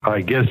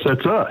I guess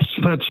that's us.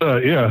 That's,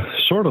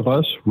 sort of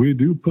us. We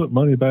do put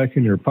money back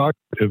in your pocket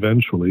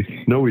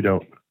eventually. No, we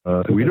don't.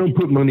 We don't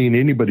put money in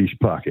anybody's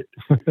pocket.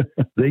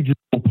 They just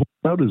don't pull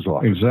it out as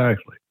often.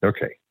 Exactly.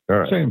 Okay. All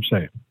right. Same.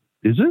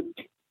 Is it?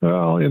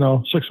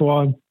 Well, 6 of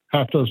one,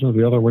 half dozen of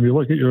the other. When you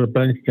look at your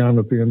bank account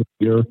at the end of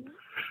the year,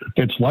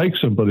 it's like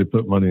somebody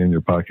put money in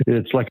your pocket.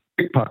 It's like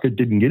a pickpocket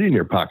didn't get in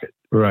your pocket.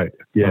 Right.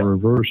 Yeah. A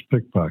reverse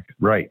pickpocket.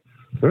 Right.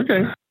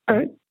 Okay. All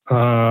right.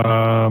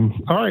 All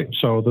right.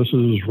 So this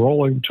is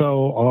Rolling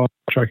Toe on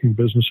Checking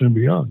Business and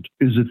Beyond.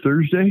 Is it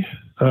Thursday?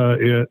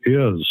 It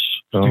is.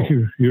 Oh.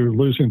 You're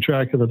losing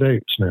track of the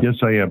dates now. Yes,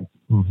 I am.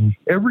 Mm-hmm.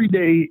 Every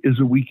day is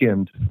a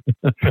weekend.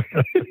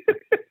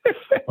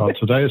 Well,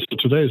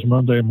 today's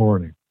Monday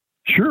morning.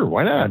 Sure,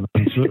 why not?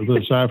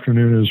 This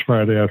afternoon is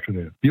Friday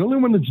afternoon. The only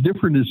one that's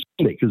different is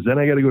Sunday, because then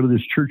I got to go to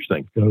this church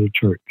thing. Go to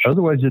church.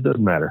 Otherwise, it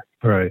doesn't matter.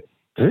 Right.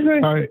 Okay.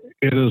 All right.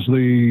 It is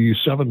the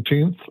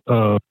 17th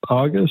of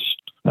August.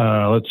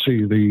 Let's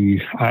see. The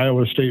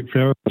Iowa State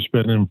Fair has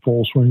been in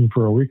full swing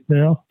for a week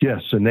now.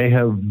 Yes, and they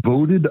have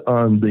voted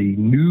on the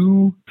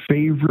new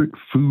favorite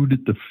food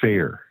at the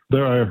fair.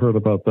 There, I heard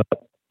about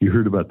that. You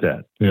heard about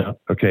that? Yeah.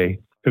 Okay.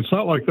 It's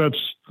not like that's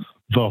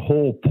the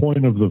whole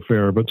point of the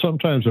fair, but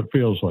sometimes it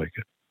feels like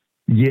it.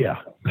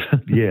 Yeah.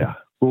 Yeah.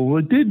 Well,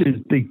 what it did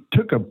is they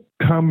took a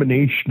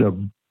combination of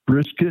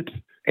brisket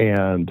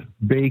and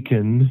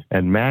bacon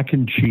and mac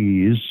and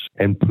cheese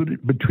and put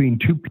it between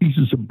two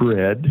pieces of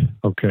bread.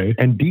 Okay.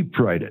 And deep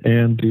fried it.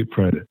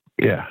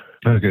 Yeah.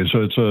 Okay.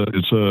 So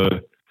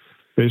it's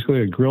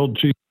basically a grilled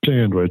cheese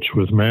sandwich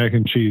with mac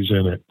and cheese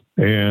in it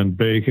and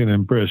bacon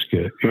and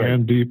brisket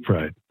and deep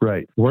fried.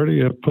 Right. Where do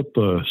you put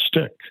the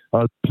stick?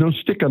 There's no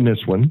stick on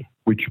this one,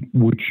 which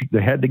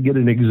they had to get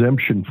an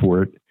exemption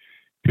for it.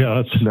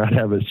 Yeah, that's to not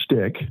have a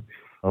stick.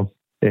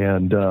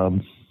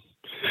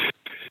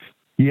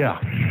 Yeah.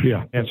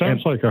 It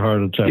sounds like a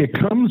heart attack. It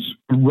comes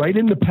right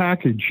in the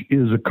package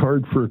is a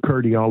card for a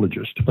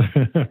cardiologist.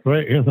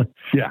 Right.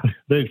 Yeah.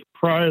 They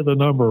pry the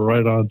number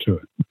right onto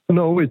it.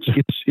 No, it's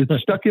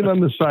stuck in on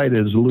the side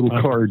as a little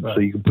card, so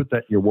you can put that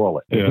in your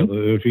wallet. Yeah.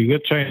 Mm-hmm. If you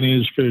get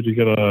Chinese food, you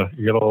get a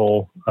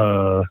little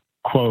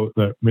quote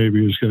that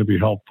maybe is going to be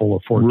helpful or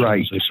fortune,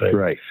 right. as they say.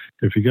 Right.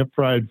 If you get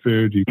fried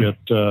food, you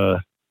get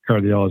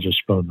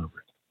cardiologist's phone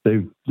number.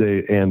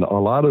 And a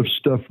lot of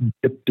stuff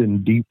dipped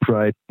and deep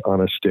fried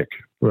on a stick.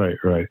 Right.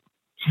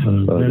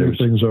 Many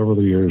things over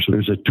the years.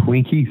 There's a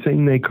Twinkie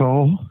thing they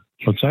call.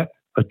 What's that?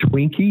 A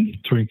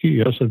Twinkie? Twinkie,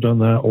 yes, I've done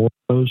that.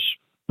 Oreos.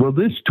 Well,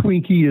 this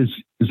Twinkie is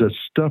a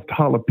stuffed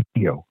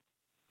jalapeno.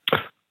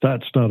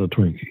 That's not a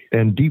Twinkie.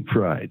 And deep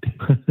fried.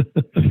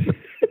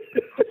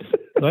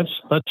 That's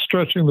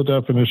stretching the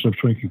definition of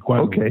Twinkie quite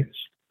a ways.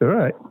 All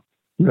right.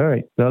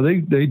 Now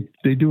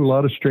they do a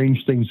lot of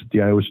strange things at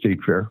the Iowa State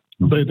Fair.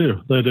 They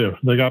do.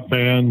 They got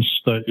bands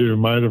that you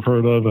might have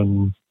heard of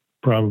and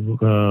probably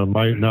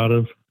might not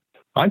have.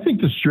 I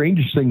think the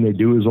strangest thing they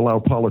do is allow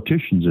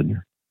politicians in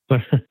here.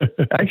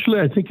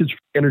 Actually, I think it's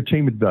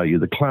entertainment value,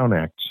 the clown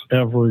acts.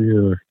 Every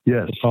year,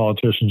 yes, the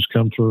politicians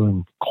come through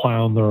and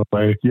clown their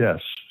way.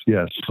 Yes.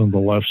 From the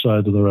left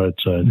side to the right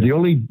side. The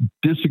only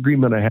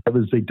disagreement I have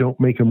is they don't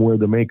make them wear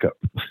the makeup.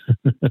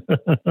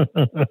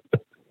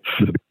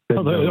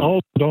 Well, they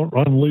also don't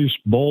unleash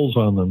bowls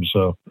on them,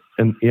 so.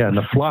 And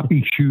the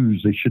floppy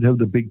shoes. They should have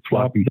the big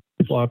floppy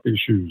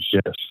shoes.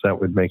 Yes, that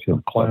would make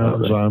them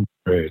clowns on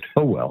parade.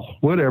 Oh, well,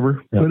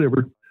 whatever.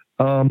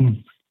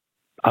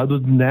 Other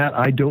than that,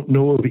 I don't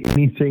know of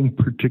anything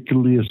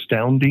particularly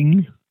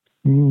astounding.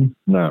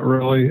 Not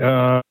really.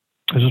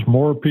 It's just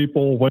more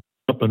people waking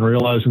up and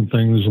realizing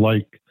things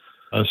like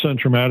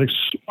Centromatics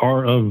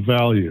are of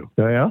value.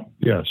 Yeah?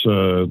 Yes.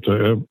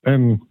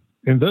 And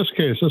in this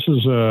case, this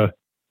is a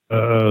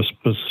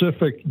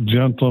specific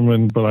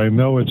gentleman, but I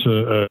know it's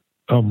a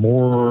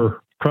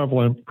more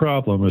prevalent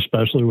problem,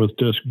 especially with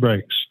disc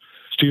brakes.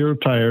 Steer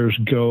tires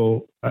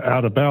go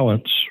out of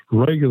balance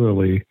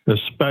regularly,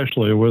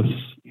 especially with,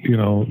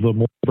 the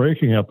more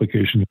braking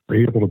application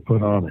you're able to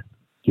put on it.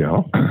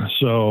 Yeah.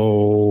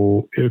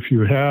 So if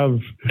you have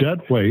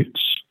dead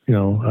weights,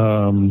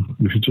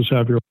 if you just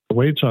have your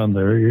weights on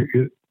there,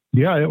 it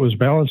was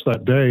balanced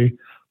that day,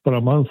 but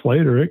a month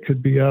later, it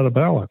could be out of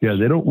balance. Yeah,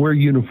 they don't wear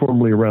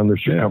uniformly around their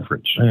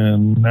circumference. Yeah.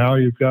 And now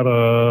you've got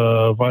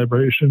a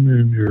vibration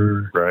and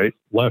your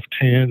left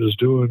hand is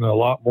doing a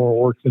lot more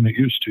work than it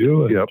used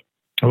to. And,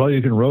 well,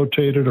 you can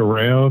rotate it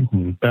around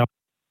and balance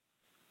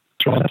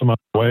them out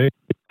of the way.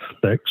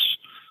 Fix.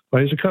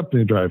 Well, he's a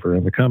company driver,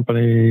 and the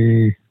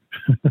company,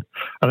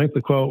 I think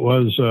the quote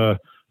was,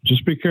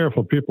 just be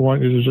careful. People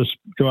want you to just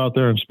go out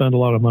there and spend a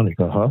lot of money.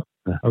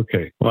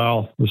 Okay.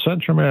 Well, the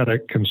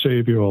Centromatic can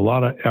save you a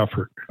lot of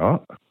effort.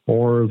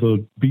 Or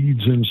the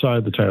beads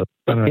inside the tire.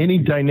 Any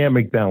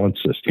dynamic balance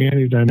system.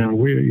 Any dynamic.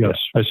 Yes.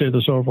 I say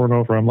this over and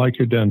over. I'm like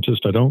your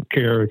dentist. I don't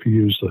care if you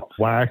use the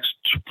waxed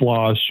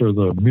floss or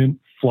the mint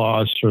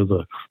floss or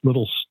the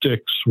little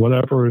sticks,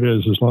 whatever it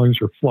is, as long as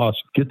you're floss.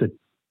 Get the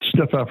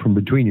stuff out from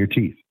between your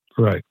teeth.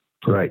 Right.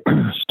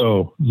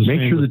 So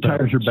make sure the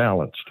tires are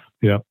balanced.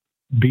 Yeah.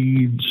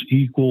 Beads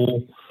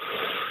equal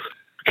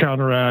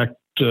Counteract,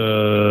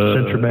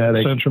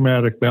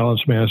 Centromatic,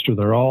 Balance Master.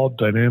 They're all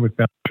dynamic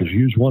balancers.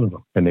 Use one of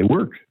them, and they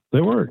work.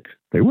 They work.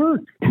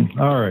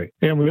 All right,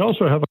 and we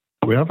also have a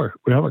call. We have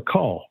a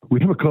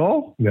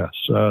call. Yes,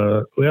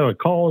 we have a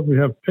call, and we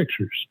have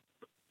pictures.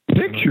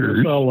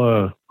 Pictures.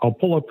 I'll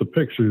pull up the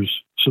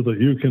pictures so that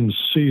you can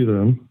see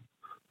them.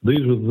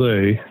 These are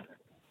they.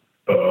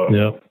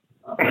 Yep.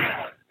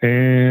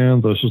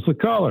 And this is the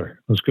caller.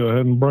 Let's go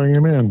ahead and bring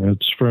him in.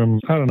 It's from,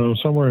 I don't know,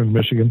 somewhere in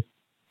Michigan.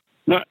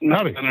 No.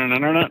 Hey,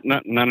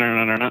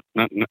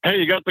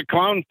 you got the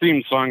clown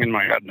theme song in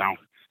my head now.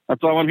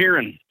 That's all I'm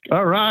hearing.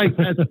 All right,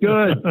 that's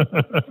good.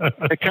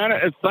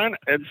 It's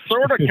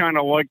sort of kind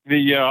of like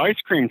the ice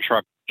cream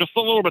truck, just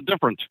a little bit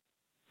different.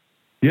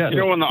 Yeah. You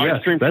know when the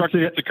ice cream truck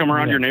used to come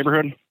around your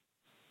neighborhood?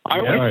 I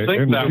always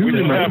think that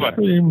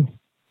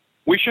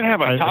we should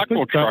have a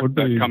taco truck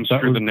that comes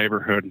through the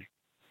neighborhood.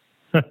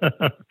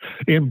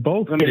 In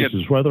both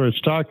cases, whether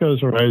it's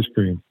tacos or ice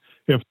cream,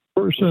 if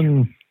the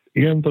person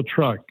in the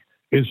truck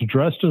is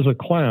dressed as a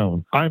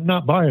clown, I'm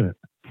not buying it.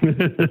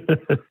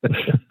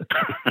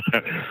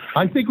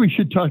 I think we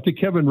should talk to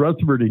Kevin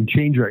Rutherford and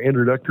change our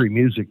introductory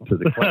music to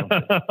the clown.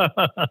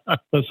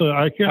 So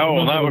I can't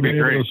remember that would be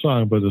great. The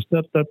song, but it's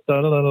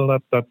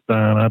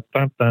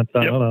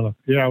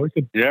yeah, we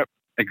could. Yep,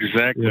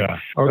 exactly. Yeah,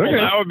 okay. Well,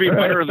 that would be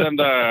better than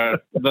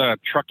the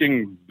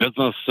trucking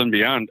business and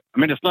beyond. I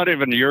mean, it's not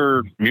even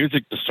your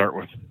music to start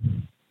with.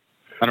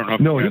 I don't know.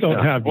 No, you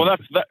don't have. Well,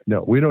 that's that.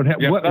 No, we don't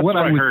have. Yeah, what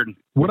I heard.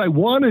 What I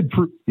wanted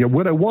for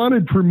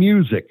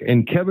music,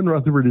 and Kevin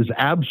Rutherford has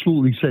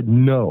absolutely said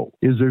no.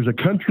 Is there's a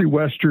country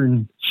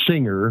western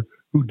singer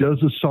who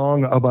does a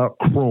song about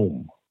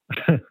chrome.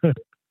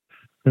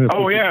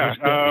 Oh yeah.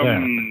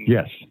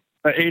 Yes.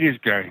 The '80s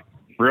guy,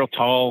 real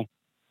tall.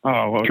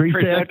 Oh, Trace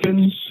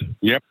Atkins.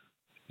 Yep.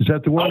 Is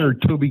that the one or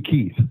Toby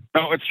Keith?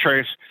 No, it's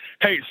Trace.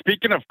 Hey,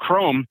 speaking of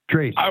chrome,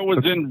 Trace. I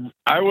was in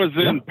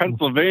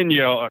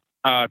Pennsylvania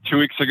 2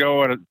 weeks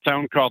ago at a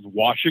town called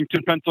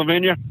Washington,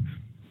 Pennsylvania,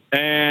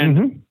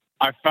 and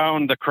I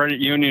found the credit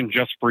union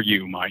just for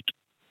you, Mike.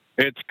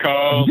 It's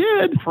called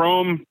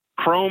Chrome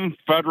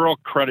Federal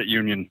Credit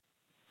Union.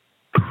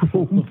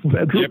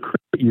 Federal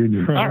Credit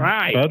Union. All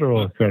right.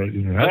 Federal Credit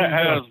Union. That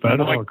has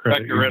Mike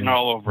Becker written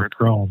all over it.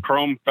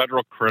 Chrome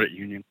Federal Credit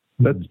Union.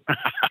 That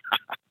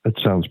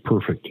sounds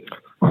perfect.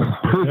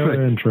 Perfect.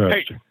 Very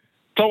interesting. Hey,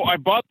 so I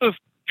bought this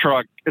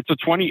truck. It's a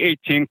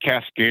 2018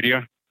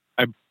 Cascadia.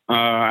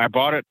 I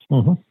bought it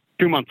 2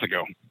 months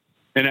ago,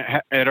 and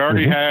it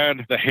already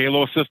had the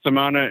Halo system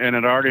on it, and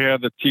it already had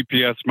the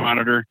TPS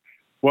monitor.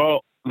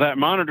 Well, that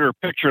monitor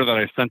picture that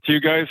I sent to you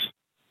guys,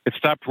 it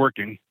stopped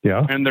working.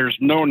 Yeah. And there's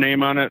no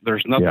name on it.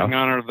 There's nothing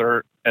on it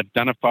that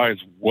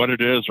identifies what it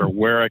is or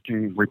where I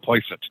can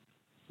replace it.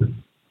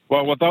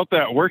 Well, without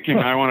that working,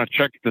 I want to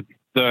check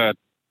the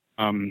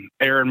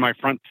air in my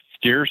front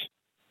steers.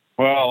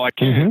 Well, I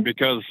can't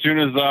because as soon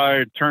as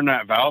I turn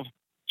that valve, it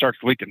starts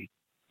leaking.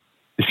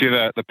 You see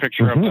the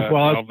picture of the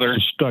valve there?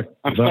 Stuck.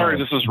 I'm sorry,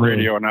 this is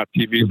radio, not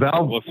TV. The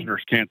valve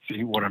listeners can't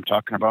see what I'm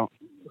talking about.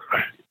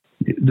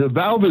 The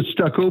valve is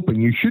stuck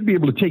open. You should be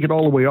able to take it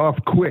all the way off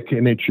quick,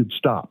 and it should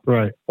stop.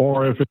 Right.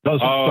 Or if it doesn't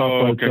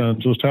stop right then,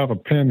 just have a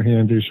pin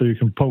handy so you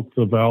can poke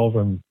the valve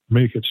and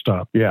make it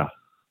stop. Yeah.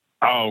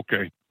 Oh,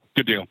 okay.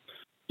 Good deal.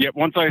 Yep.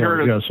 Once I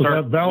heard it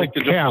start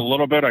leaking just a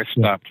little bit, I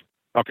stopped.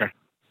 Yeah. Okay.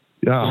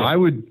 Yeah, I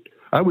would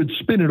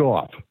spin it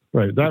off.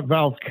 Right. That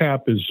valve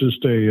cap is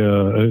just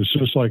it's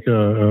just like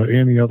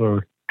any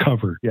other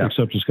cover,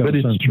 except it's got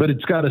a sensor. But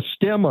it's got a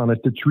stem on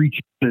it that's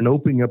reaching and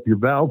opening up your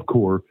valve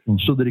core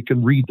so that it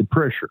can read the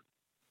pressure.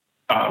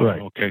 Oh,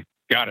 right. Okay.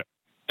 Got it.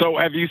 So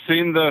have you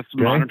seen this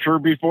monitor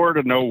before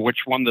to know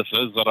which one this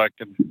is that I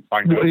can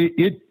find out?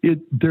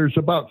 There's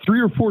about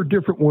 3 or 4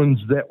 different ones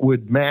that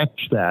would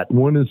match that.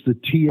 One is the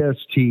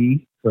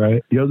TST.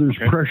 Right. The other's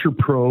Pressure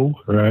Pro.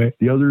 Right.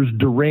 The other's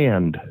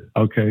Durand.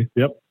 Okay.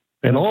 Yep.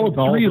 And all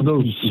 3 of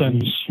those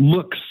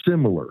look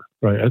similar.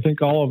 Right. I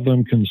think all of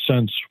them can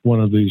sense one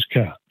of these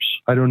caps.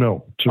 I don't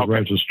know. To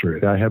register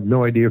it. I have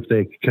no idea if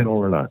they can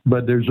or not.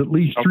 But there's at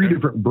least 3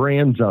 different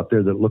brands out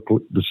there that look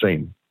the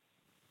same.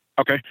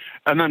 Okay.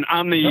 And then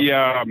on the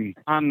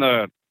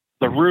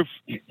roof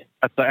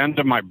at the end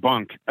of my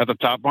bunk, at the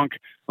top bunk,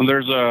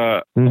 there's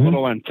a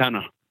little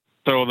antenna.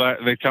 So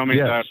that they tell me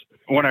that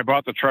when I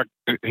bought the truck,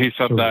 he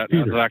said that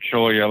it's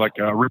actually like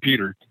a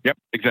repeater. Yep,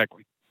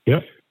 exactly.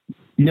 Yep.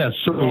 Yes.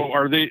 So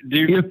are they?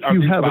 If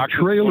you have a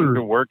trailer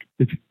to work,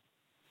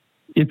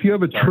 if you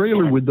have a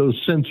trailer with those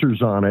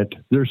sensors on it,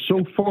 they're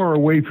so far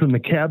away from the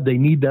cab, they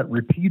need that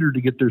repeater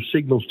to get their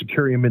signals to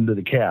carry them into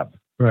the cab.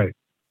 Right.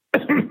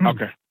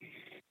 Okay.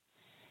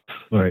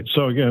 Right.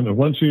 So again,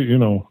 once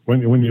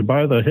when you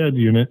buy the head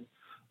unit,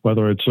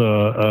 whether it's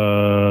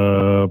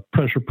a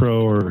Pressure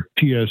Pro or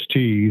TST,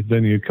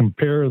 then you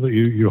compare that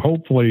you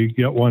hopefully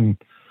get one.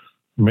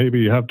 Maybe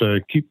you have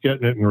to keep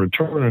getting it and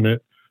returning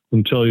it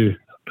until you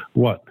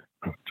what?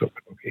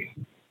 Okay.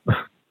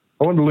 I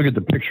want to look at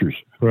the pictures.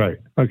 Right.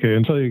 Okay.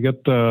 Until you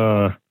get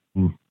and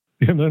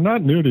they're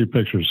not nudity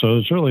pictures, so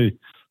it's really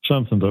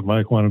something that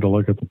Mike wanted to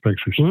look at the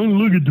pictures. Well,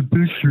 look at the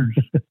pictures.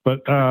 But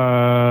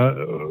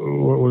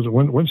what was it?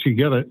 Once you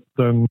get it,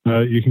 then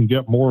you can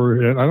get more.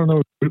 And I don't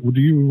know,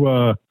 do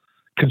you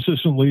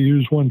consistently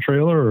use one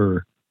trailer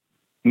or?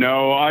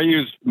 No, I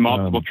use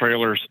multiple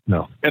trailers.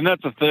 No. And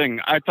that's the thing.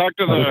 I talked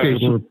to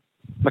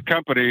the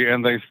company,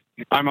 and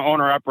I'm an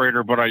owner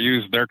operator, but I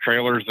use their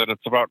trailers, that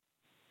it's about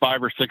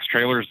 5 or 6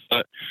 trailers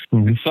that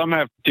some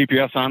have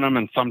TPS on them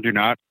and some do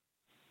not.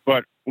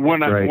 But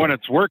when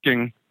it's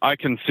working, I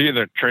can see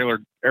the trailer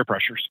air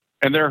pressures,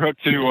 and they're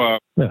hooked to,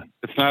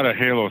 it's not a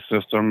Halo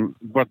system,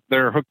 but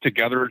they're hooked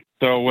together.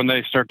 So when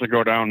they start to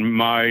go down,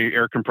 my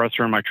air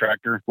compressor and my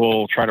tractor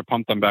will try to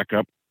pump them back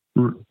up.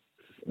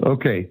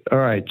 Okay. All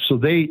right. So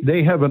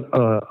they have an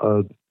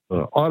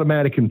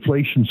automatic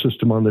inflation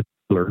system on the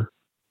trailer.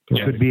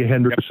 It could be a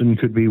Hendrickson,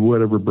 could be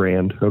whatever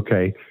brand.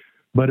 Okay.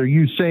 But are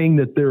you saying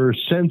that there are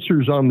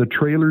sensors on the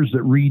trailers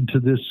that read to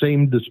this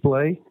same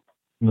display?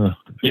 No.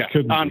 Yeah,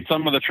 on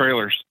some of the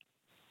trailers.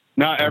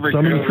 Not every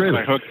trailer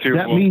I hook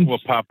to will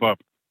pop up.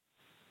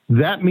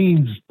 That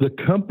means the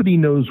company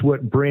knows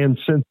what brand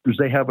sensors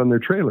they have on their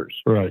trailers.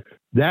 Right.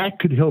 That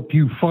could help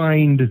you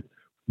find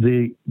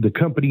the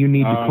company you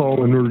need to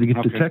call in order to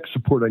get the tech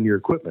support on your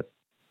equipment.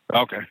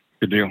 Okay,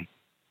 good deal.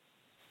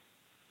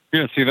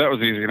 Yeah, see, that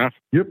was easy enough.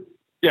 Yep.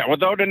 Yeah,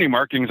 without any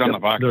markings on the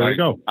box. There you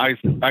go. I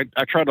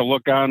tried to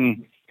look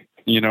on,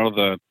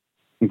 the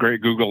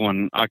great Google,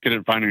 and I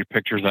couldn't find any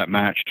pictures that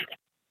matched.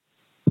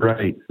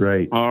 Right.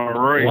 All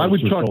right. Well, I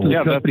would talk to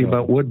the company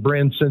about what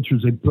brand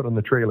sensors they put on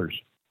the trailers.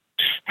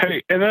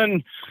 Hey, and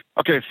then,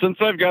 since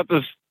I've got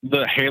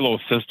the Halo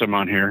system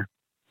on here,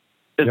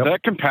 is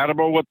that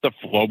compatible with the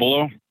flow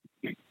below?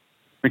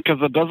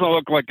 Because it doesn't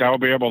look like I'll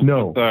be able to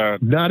put the...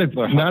 Not if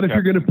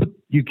you're going to put...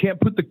 You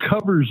can't put the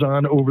covers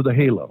on over the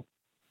Halo.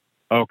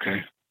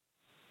 Okay.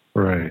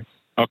 Right.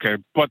 Okay,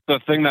 but the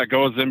thing that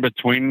goes in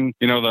between,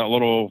 that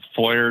little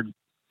flared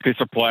piece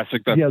of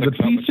plastic that the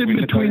piece in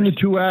between the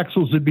two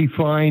axles would be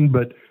fine,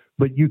 but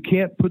you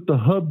can't put the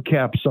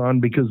hubcaps on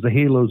because the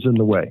Halo's in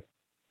the way.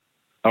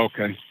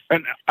 Okay.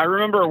 And I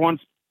remember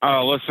once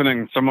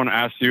listening, someone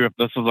asked you if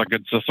this is a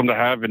good system to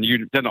have, and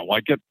you didn't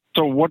like it.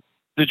 So what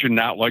did you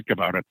not like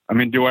about it? I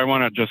mean, do I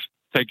want to just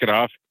take it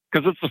off?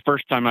 Because it's the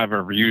first time I've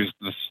ever used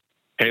this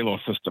Halo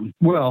system.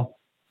 Well,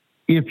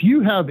 if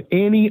you have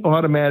any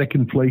automatic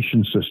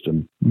inflation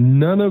system,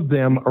 none of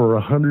them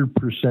are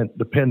 100%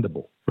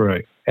 dependable.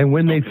 Right. And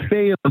when they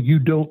fail, you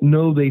don't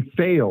know they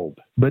failed.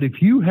 But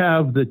if you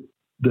have the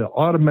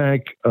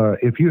automatic,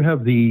 if you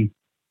have the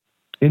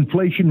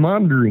inflation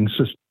monitoring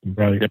system,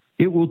 right,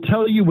 it will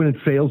tell you when it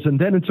fails, and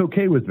then it's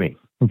okay with me.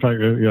 In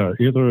fact,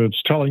 either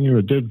it's telling you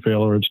it did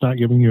fail, or it's not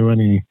giving you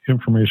any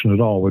information at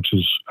all, which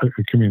is a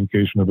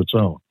communication of its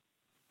own.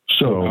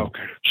 So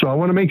I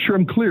want to make sure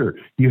I'm clear.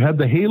 You have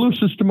the Halo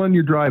system on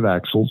your drive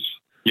axles,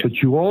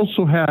 but you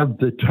also have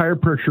the tire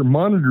pressure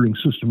monitoring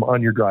system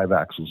on your drive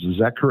axles. Is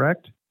that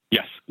correct?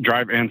 Yes,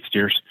 drive and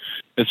steers.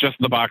 It's just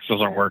the box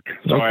doesn't work.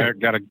 So I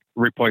got to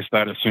replace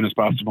that as soon as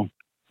possible.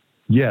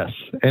 Yes.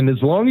 And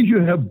as long as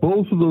you have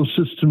both of those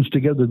systems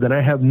together, then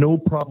I have no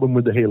problem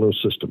with the Halo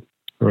system.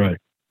 Right.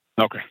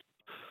 Okay.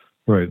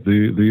 Right.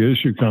 The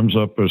issue comes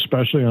up,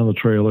 especially on the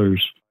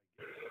trailers,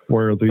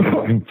 where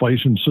the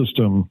inflation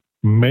system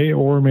may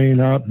or may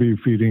not be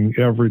feeding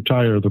every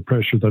tire the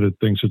pressure that it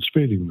thinks it's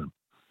feeding them.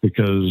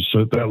 Because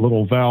that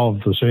little valve,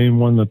 the same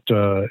one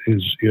that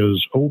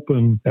is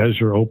open as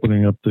you're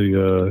opening up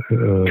the...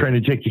 trying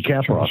to take the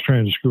cap off.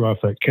 Trying to screw off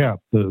that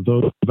cap.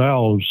 Those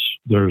valves,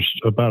 there's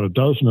about a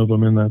dozen of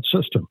them in that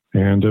system.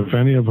 And if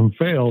any of them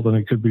fail, then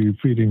it could be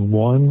feeding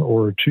 1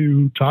 or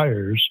 2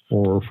 tires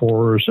or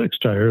 4 or 6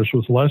 tires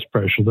with less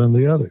pressure than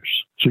the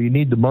others. So you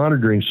need the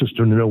monitoring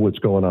system to know what's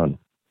going on.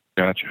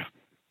 Gotcha.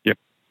 Yep.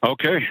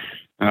 Okay.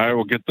 I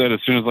will get that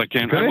as soon as I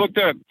can. I looked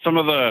at some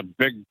of the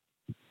big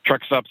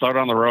truck stops out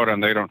on the road,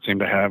 and they don't seem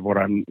to have what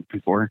I'm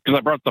looking for. Because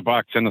I brought the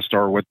box in the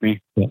store with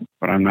me,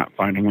 but I'm not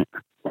finding it.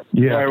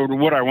 Yeah.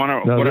 Would I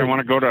want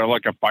to go to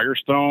like a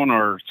Firestone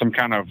or some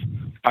kind of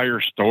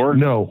higher store?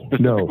 No.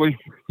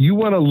 You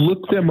want to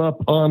look them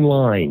up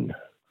online.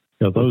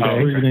 Yeah, those are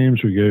three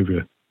names we gave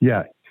you.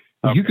 Yeah.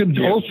 Okay. You can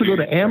also go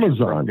to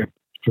Amazon.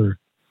 Sure.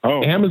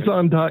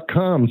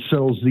 Amazon.com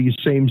sells these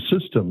same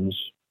systems,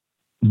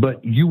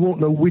 but you won't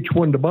know which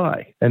one to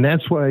buy. And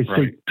that's why I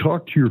say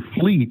talk to your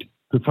fleet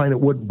to find out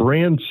what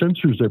brand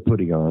sensors they're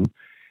putting on.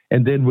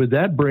 And then with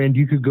that brand,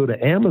 you could go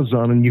to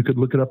Amazon and you could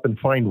look it up and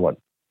find one.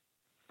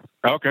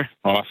 Okay.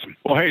 Awesome.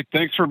 Well, hey,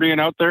 thanks for being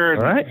out there.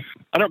 All right.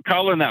 I don't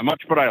call in that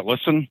much, but I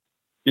listen,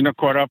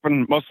 quite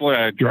often. Mostly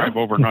I drive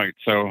overnight.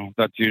 So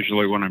that's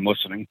usually when I'm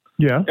listening.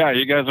 Yeah. Yeah.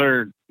 You guys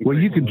are. Well,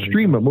 you can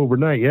stream them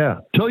overnight.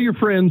 Yeah. Tell your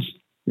friends.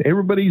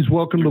 Everybody's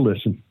welcome to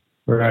listen.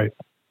 All right.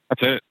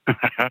 That's it.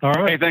 All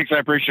right. Hey, thanks. I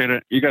appreciate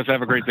it. You guys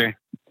have a great day.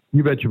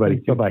 You betcha, buddy.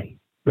 Bye-bye.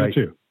 You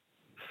too.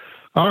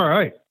 All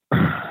right. So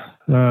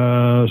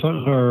that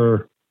was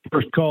our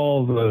first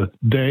call of the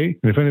day.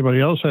 If anybody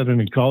else had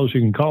any calls,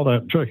 you can call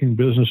that Trucking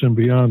Business and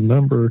Beyond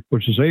number,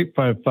 which is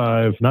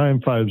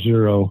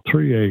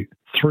 855-950-3845.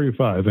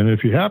 888-238-3535. And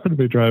if you happen to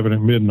be driving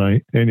at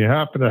midnight and you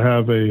happen to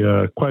have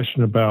a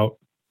question about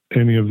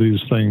any of these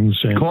things,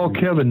 and call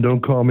Kevin,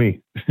 don't call me.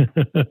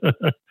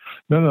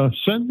 No,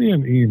 send me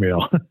an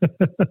email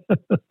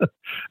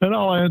and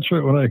I'll answer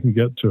it when I can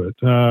get to it.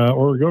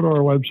 Or go to our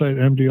website,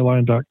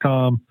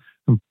 mdalign.com,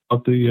 and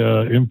put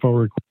the info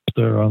request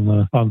there on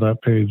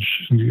that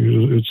page.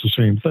 It's the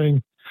same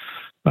thing.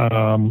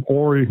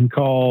 Or you can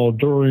call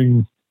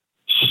during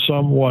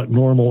somewhat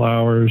normal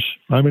hours.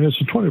 I mean,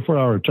 it's a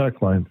 24-hour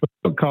tech line, but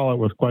don't call it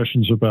with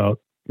questions about,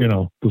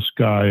 the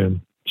sky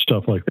and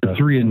stuff like that. At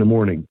 3 in the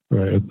morning.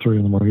 Right, at 3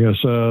 in the morning.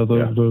 Yes,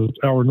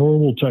 our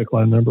normal tech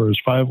line number is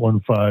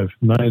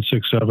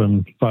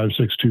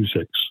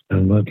 515-967-5626.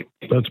 And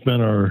that's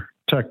been our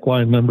tech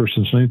line number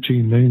since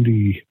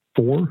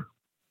 1994?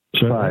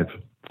 5.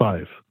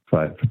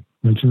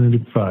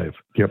 1995.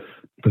 Yep.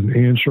 Been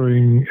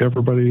answering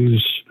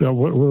everybody's...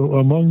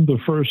 among the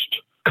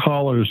first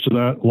callers to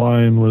that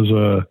line was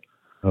a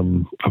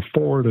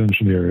Ford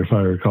engineer, if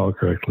I recall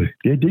correctly.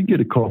 Yeah, I did get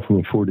a call from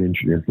a Ford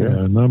engineer.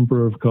 Yeah, a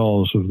number of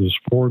calls of this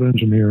Ford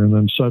engineer, and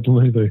then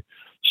suddenly they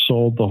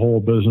sold the whole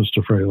business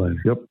to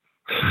Freightliner. Yep.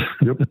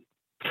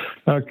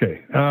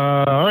 Okay.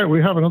 All right,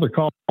 we have another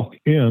call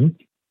in.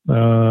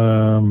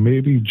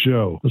 Maybe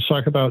Joe. Let's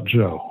talk about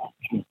Joe.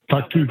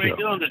 Talk to Joe. How are you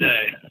doing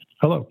today?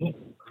 Hello.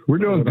 We're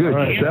doing good.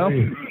 Right. Yourself?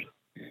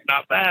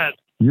 Not bad.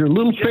 You're a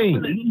little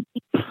faint.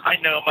 I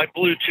know. My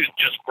Bluetooth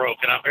just broke,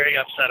 and I'm very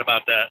upset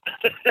about that.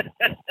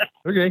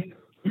 Okay.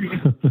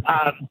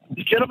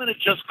 The gentleman that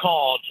just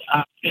called,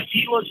 if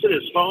he looks at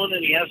his phone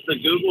and he has the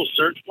Google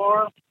search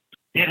bar,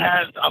 it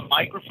has a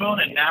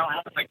microphone and now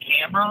has a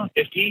camera.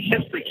 If he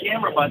hits the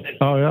camera button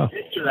and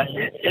picture that,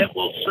 it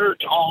will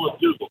search all of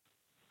Google.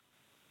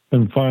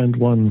 And find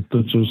one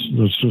that's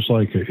just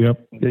like it.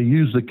 Yep. They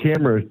use the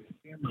camera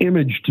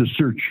image to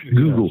search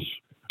Google. Yes.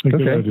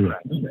 Okay.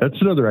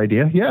 That's another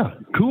idea. Yeah.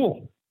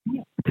 Cool.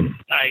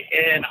 I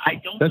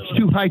don't That's know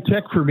too high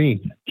tech for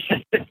me.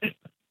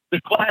 The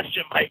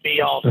question might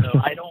be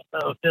also, I don't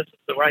know if this is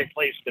the right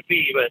place to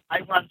be, but I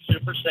run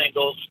super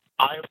singles.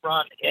 I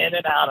run in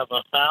and out of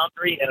a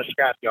foundry and a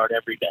scrapyard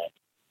every day.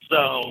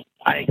 So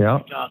I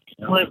get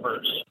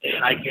clippers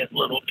and I get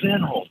little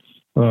pinholes.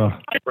 I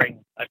break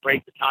the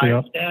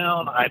tires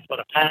down, I put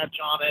a patch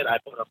on it, I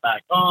put them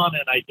back on,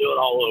 and I do it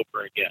all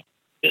over again.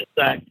 It's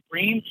that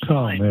green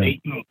sign they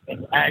use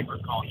in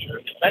agriculture.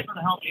 Is that going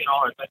to help you at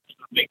all, or is that just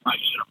going to make my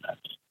shit a mess?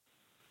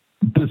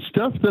 The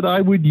stuff that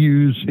I would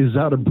use is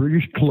out of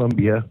British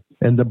Columbia,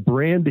 and the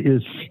brand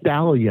is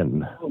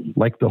Stallion,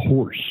 like the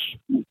horse.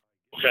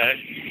 Okay.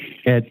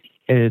 And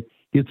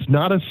it's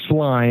not a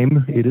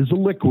slime. It is a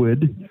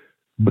liquid,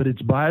 but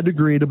it's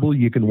biodegradable.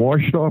 You can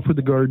wash it off with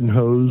a garden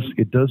hose.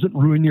 It doesn't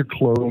ruin your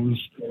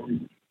clothes.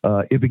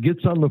 If it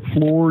gets on the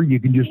floor, you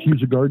can just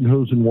use a garden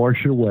hose and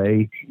wash it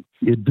away.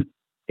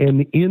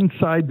 And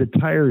inside the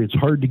tire, it's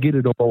hard to get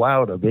it all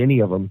out of any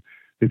of them.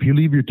 If you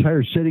leave your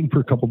tire sitting for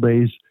a couple of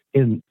days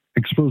and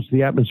exposed to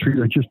the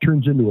atmosphere, it just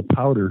turns into a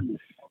powder,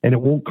 and it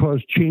won't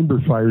cause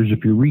chamber fires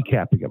if you're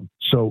recapping them.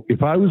 So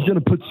if I was going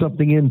to put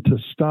something in to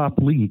stop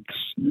leaks,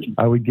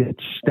 I would get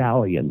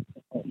Stallion.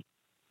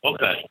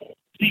 Okay.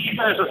 See, you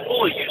guys are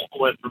full of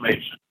useful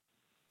information.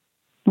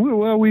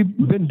 Well, we've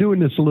been doing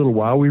this a little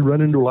while. We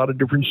run into a lot of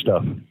different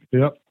stuff.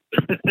 Yep.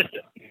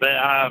 But,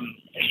 I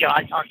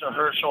talk to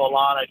Herschel a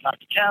lot. I talk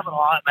to Kevin a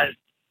lot, and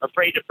I'm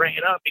afraid to bring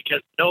it up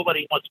because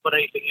nobody wants to put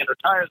anything in their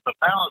tires but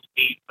balance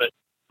bead. But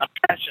I'm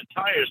patching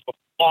tires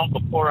long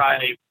before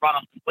I run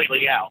them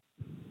completely out.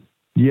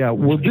 Yeah,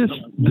 well, this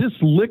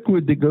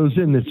liquid that goes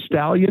in, the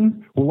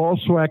Stallion, will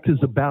also act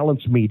as a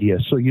balance media,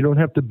 so you don't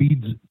have to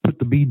put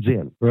the beads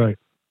in. Right.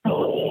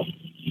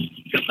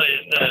 Because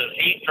the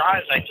 8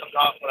 drives I took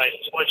off when I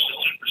switched to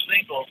super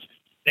singles,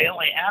 they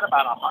only had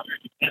about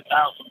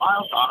 110,000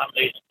 miles on them.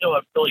 They still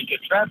have really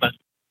good tread, but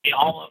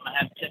all of them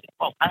had 10 to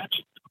 12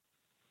 patches.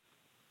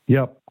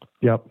 Yep.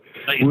 So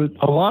with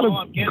a lot of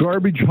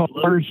garbage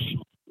haulers.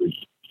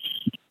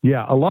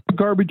 Yeah, a lot of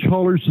garbage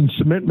haulers and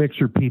cement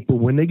mixer people,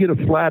 when they get a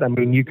flat, I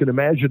mean, you can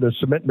imagine a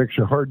cement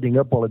mixer hardening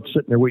up while it's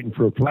sitting there waiting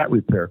for a flat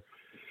repair.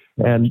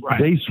 And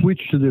they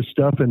switch to this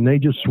stuff, and they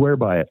just swear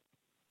by it.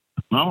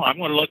 Well, I'm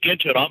going to look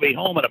into it. I'll be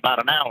home in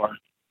about an hour.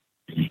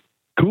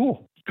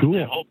 Cool.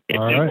 I hope the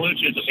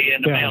Bluetooth will be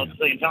in the mail at the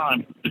same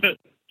time.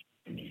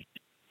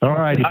 All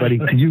righty, buddy.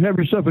 You have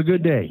yourself a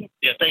good day.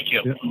 Yeah, thank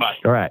you. Yep. Bye.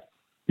 All right.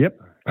 Yep.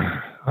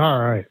 All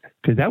right.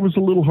 Okay, that was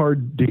a little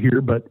hard to hear,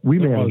 but we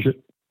managed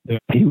it. Yeah.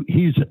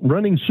 He's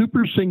running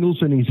super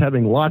singles, and he's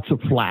having lots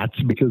of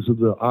flats because of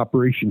the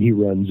operation he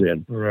runs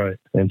in. Right.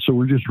 And so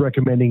we're just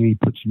recommending he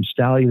put some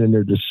Stallion in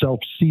there to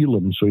self-seal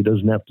them so he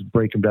doesn't have to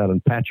break them down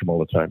and patch them all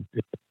the time.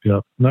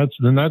 Yeah. That's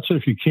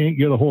if you can't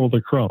get a hold of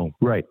the chrome.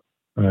 Right.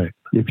 Right.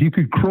 If you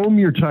could chrome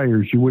your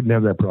tires, you wouldn't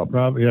have that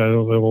problem. Yeah, it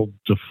will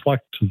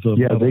deflect the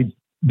Yeah, metal.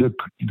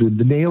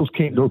 the nails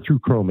can't go through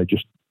chrome. It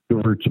just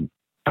hurts them.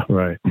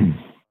 Right.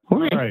 All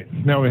right.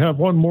 Now we have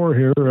one more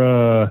here.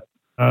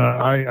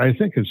 I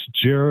think it's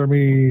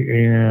Jeremy,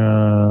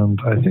 and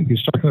I think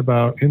he's talking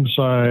about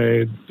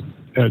inside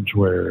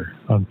edgeware.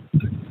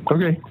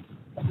 Okay.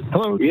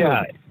 Hello.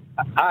 Yeah.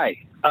 Hi.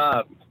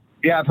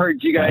 Yeah, I've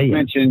heard you guys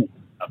mention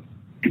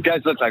it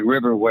does look like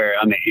river wear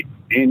on the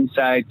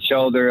inside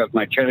shoulder of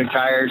my trailer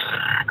tires.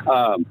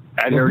 I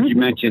heard you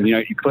mention,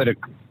 you put I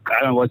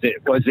don't know, was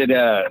it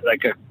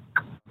like a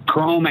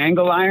chrome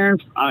angle iron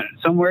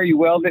somewhere you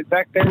weld it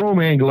back there? Chrome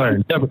angle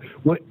iron. Yeah,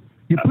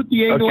 you put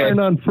the angle iron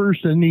on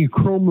first, and then you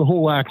chrome the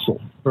whole axle.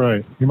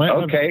 Right. You might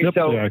have to dip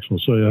the axle,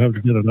 so you have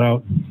to get it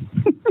out.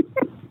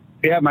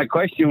 Yeah, my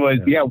question was,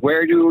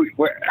 where do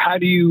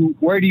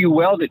you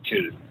weld it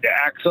to? The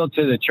axle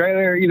to the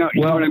trailer? You know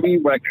what I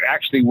mean? Like,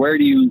 actually, where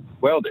do you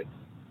weld it?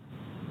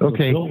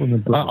 Okay,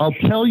 I'll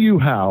tell you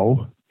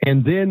how,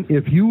 and then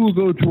if you will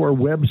go to our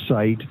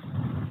website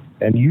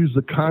and use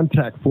the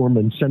contact form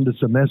and send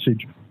us a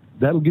message,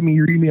 that'll give me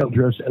your email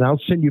address, and I'll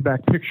send you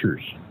back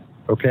pictures.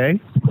 Okay?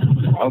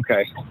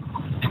 Okay.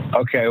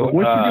 But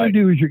what you're going to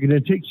do is you're going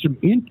to take some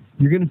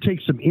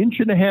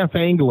 1.5-inch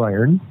angle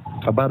iron,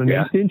 about an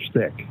 1/8 inch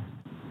thick,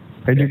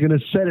 and you're going to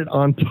set it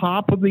on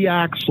top of the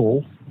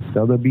axle.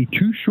 Now, there'll be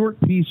 2 short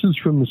pieces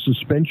from the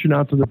suspension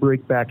out to the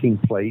brake backing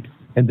plate,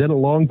 and then a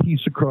long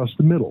piece across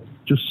the middle,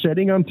 just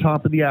setting on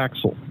top of the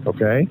axle.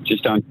 Okay?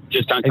 Just on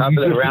top of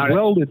the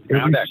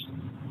round axle.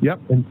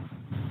 Yep, and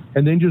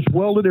then just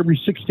weld it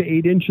every 6 to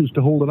 8 inches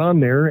to hold it on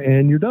there,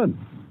 and you're done.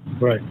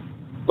 Right.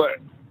 But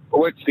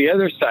what's the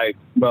other side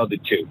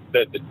welded to?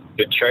 The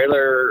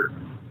trailer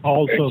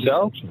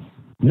itself?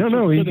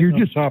 No, you're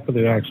just top of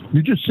the axle.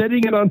 You're just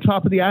setting it on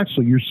top of the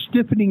axle. You're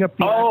stiffening up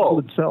the axle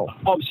itself.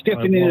 Oh, I'm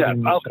stiffening it up.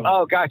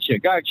 Oh, gotcha.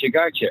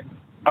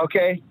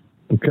 Okay.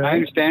 I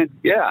understand.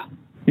 Yeah.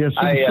 Yeah,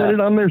 so you set it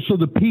on there so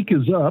the peak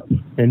is up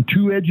and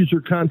 2 edges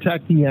are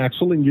contacting the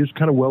axle, and you just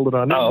kind of weld it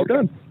on there. You're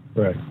done.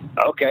 Right.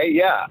 Okay,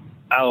 yeah.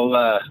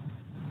 I'll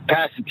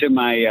pass it to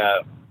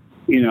my,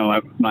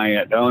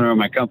 the owner of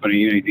my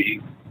company.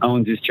 He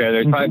owns his trailer.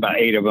 There's probably about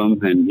 8 of them,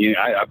 and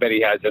I bet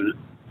he has it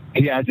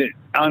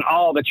on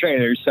all the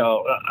trailers.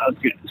 So I'll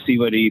see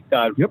what he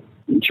thought. Yep.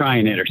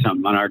 Trying it or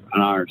something on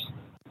ours.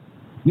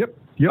 Yep.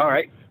 All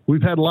right.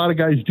 We've had a lot of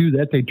guys do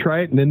that. They try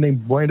it, and then they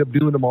wind up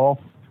doing them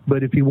all.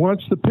 But if he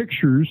wants the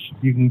pictures,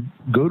 you can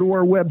go to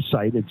our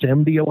website. It's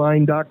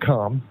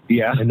mdalign.com.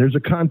 Yeah. And there's a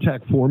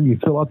contact form. You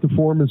fill out the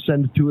form and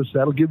send it to us.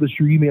 That'll give us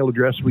your email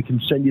address. We can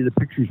send you the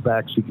pictures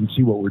back so you can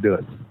see what we're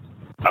doing.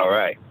 All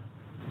right.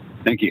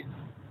 Thank you.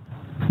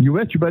 You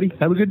betcha, buddy.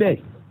 Have a good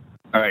day.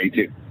 All right, you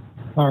too.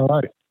 All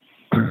right.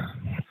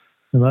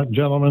 And that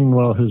gentleman,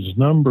 well, his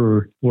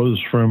number was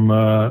from,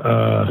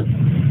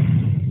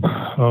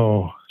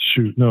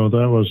 no,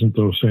 that wasn't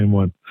the same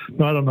one.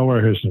 No, I don't know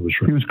where his number was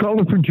from. He was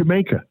calling from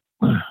Jamaica.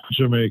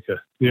 Jamaica.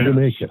 Yeah.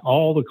 Jamaica.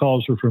 All the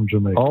calls are from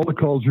Jamaica. All the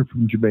calls are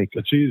from Jamaica.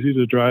 It's easy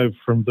to drive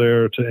from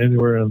there to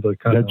anywhere in the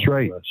country. That's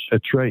right.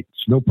 That's right.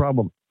 It's no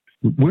problem.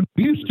 When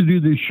we used to do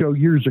this show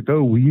years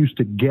ago, we used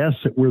to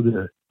guess at where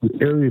the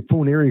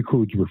phone area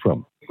codes were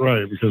from.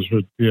 Right, because,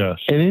 yes.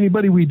 And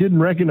anybody we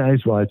didn't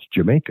recognize, well, it's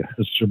Jamaica.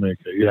 It's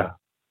Jamaica, yeah.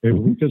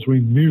 Because we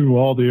knew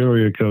all the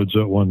area codes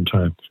at one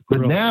time.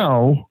 But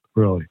now,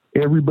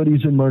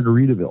 everybody's in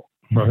Margaritaville.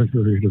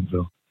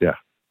 Yeah.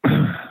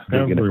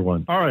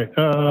 Everyone. All right.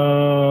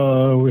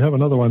 We have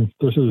another one.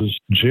 This is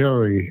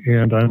Jerry,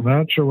 and I'm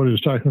not sure what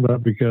he's talking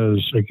about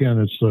because, again,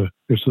 it's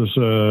this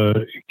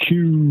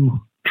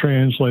Q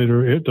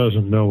translator. It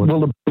doesn't know what.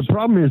 Well, the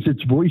problem is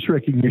it's voice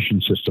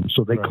recognition system.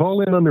 So they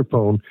call in on their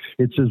phone.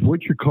 It says,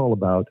 "What's your call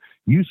about?"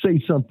 You say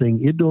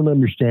something, it don't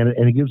understand it,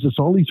 and it gives us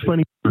all these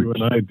funny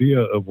words. An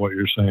idea of what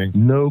you're saying.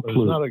 No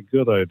clue. It's not a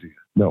good idea.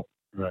 No.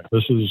 Right.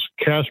 This is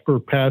Casper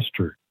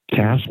Pastor.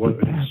 Casper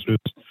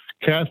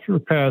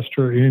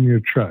Pastor in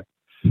your truck.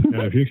 And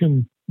if you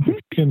can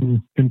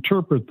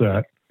interpret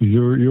that,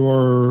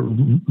 you're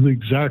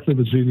exactly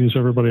the genius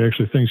everybody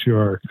actually thinks you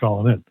are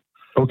calling in.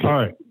 Okay. All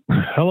right.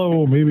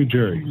 Hello, maybe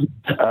Jerry.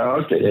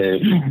 Okay.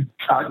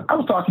 I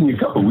was talking to you a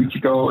couple of weeks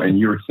ago, and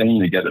you were saying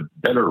to get a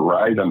better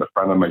ride on the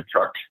front of my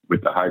truck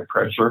with the high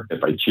pressure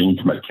if I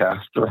change my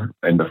caster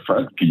in the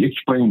front. Can you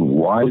explain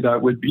why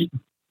that would be?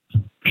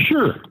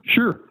 Sure.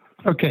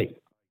 Okay.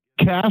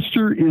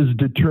 Caster is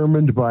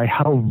determined by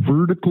how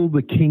vertical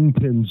the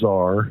kingpins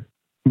are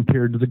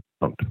compared to the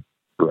ground.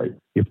 Right.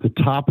 If the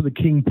top of the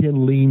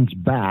kingpin leans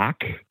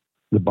back,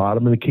 the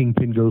bottom of the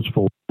kingpin goes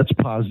forward. That's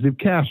positive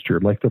caster,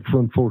 like the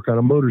front fork on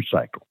a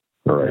motorcycle.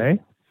 Right. Okay?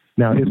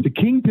 Now, if the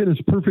kingpin is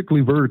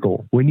perfectly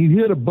vertical, when you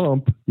hit a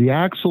bump, the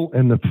axle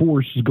and the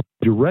force is going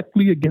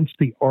directly against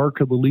the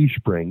arc of the leaf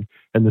spring,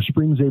 and the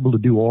spring's able to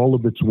do all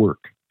of its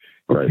work.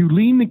 Right. If you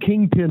lean the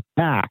kingpin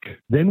back,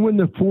 then when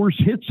the force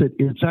hits it,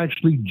 it's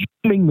actually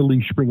jamming the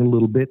leaf spring a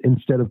little bit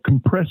instead of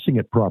compressing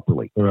it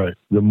properly. Right.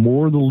 The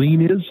more the lean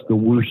is, the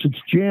worse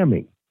it's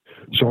jamming.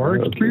 So our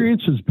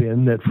experience has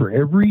been that for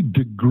every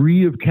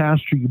degree of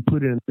caster you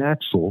put in an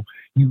axle,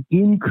 you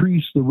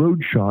increase the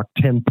road shock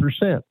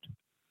 10%.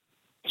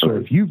 So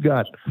if you've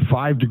got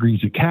 5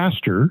 degrees of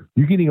caster,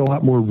 you're getting a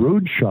lot more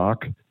road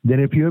shock than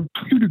if you have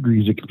 2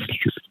 degrees of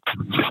caster.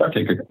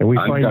 And we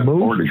find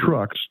most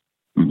trucks...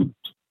 Mm-hmm.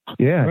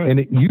 Yeah, right.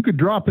 And you could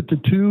drop it to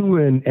 2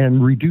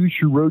 and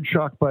reduce your road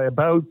shock by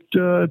about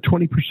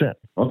 20%.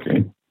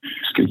 Okay.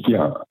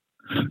 Yeah,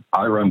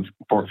 I run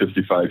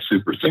 455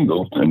 super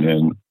single and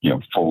then,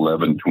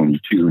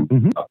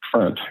 41122 up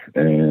front.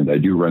 And I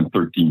do run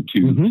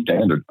 13.2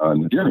 standard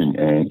on the steering,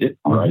 and it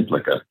rides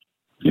like a,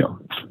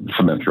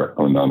 cement truck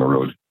going down the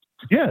road.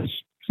 Yes.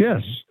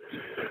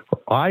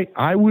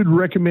 I would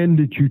recommend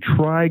that you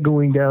try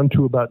going down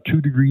to about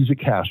 2 degrees of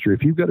caster.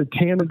 If you've got a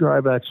tandem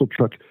drive axle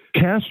truck,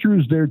 caster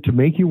is there to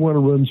make you want to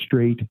run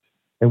straight,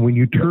 and when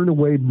you turn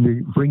away,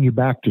 bring you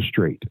back to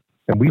straight.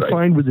 And we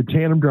find with the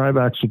tandem drive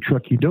axle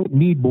truck, you don't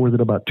need more than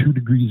about 2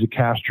 degrees of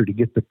caster to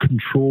get the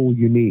control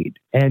you need.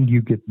 And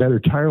you get better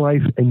tire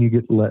life, and you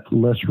get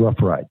less rough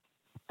ride.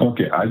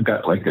 Okay, I've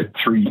got like a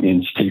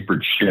 3-inch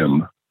tapered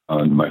shim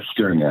on my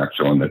steering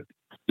axle, and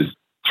just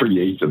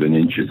 3/8 of an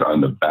inch is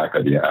on the back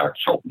of the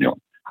axle,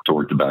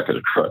 towards the back of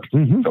the truck.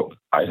 So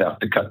I'd have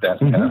to cut that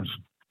in half,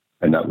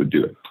 and that would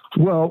do it.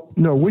 Well,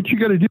 no, what you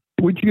got to do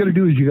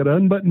is you got to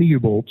unbutton the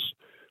U-bolts,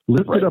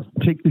 lift it up,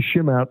 take the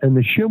shim out, and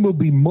the shim will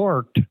be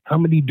marked how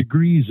many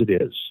degrees it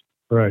is.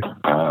 Right.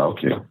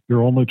 Okay.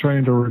 You're only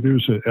trying to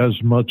reduce it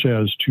as much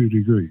as 2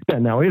 degrees. Yeah,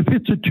 now, if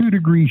it's a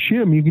 2-degree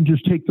shim, you can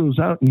just take those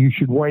out, and you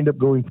should wind up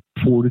going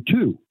 4 to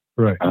 2.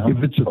 Right.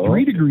 If it's a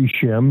 3-degree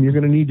shim, you're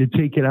going to need to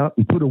take it out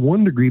and put a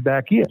 1 degree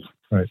back in.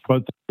 Right.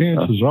 But the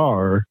chances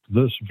are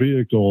this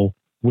vehicle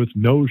with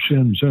no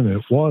shims in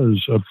it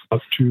was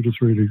about 2 to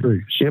 3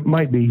 degrees. It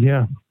might be,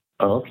 yeah.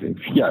 Okay.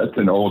 Yeah,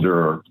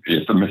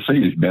 it's a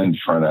Mercedes-Benz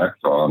front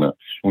axle on a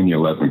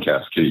 2011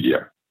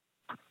 Cascadia.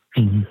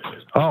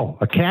 Oh,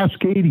 a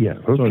Cascadia.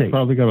 Okay. So it's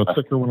probably got a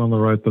thicker one on the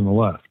right than the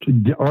left.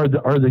 Are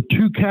the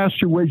 2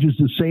 caster wedges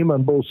the same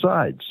on both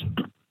sides?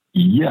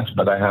 Yes,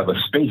 but I have a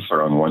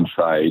spacer on one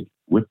side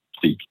with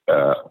the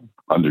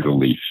under the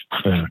leaf.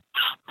 Yeah.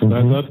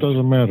 That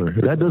doesn't matter.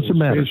 That doesn't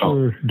matter.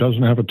 Spacer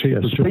doesn't have a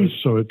taper to it,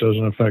 so it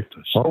doesn't affect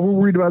us. All we're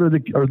worried about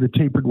are the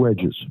tapered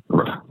wedges.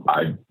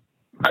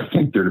 I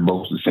think they're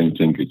both the same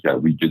thing because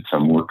we did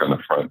some work on the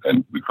front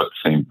and we put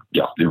the same.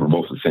 Yeah, they were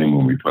both the same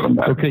when we put them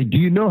back. Okay. Do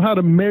you know how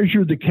to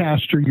measure the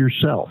caster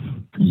yourself?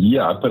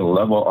 Yeah, I put a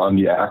level on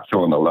the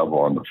axle and a level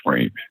on the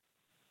frame.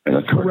 And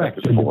that's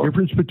correct. And the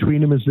difference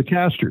between them is the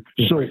caster.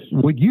 Yeah. So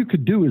what you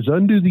could do is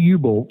undo the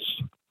U-bolts,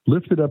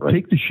 lift it up,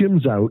 take the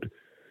shims out,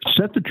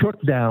 set the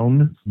truck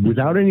down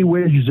without any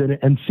wedges in it,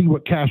 and see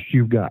what caster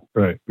you've got.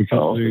 Right.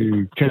 Because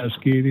the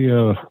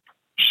Cascadia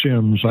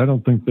shims, I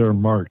don't think they're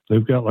marked.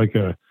 They've got like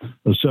a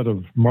set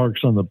of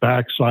marks on the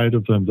back side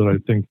of them that I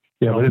think.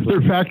 Yeah, but if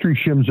they're factory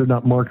shims, they're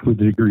not marked with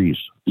the degrees.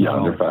 Yeah,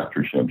 they're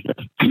factory shims.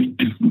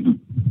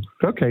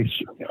 Okay,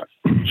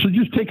 so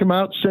just take them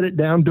out, set it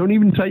down. Don't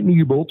even tighten the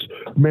U-bolts.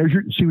 Measure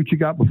it and see what you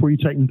got before you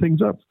tighten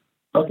things up.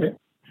 Okay,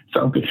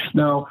 sounds good.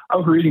 Now, I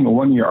was reading in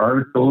one of your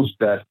articles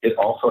that it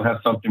also has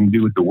something to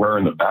do with the wear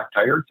in the back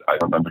tires. I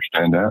don't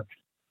understand that.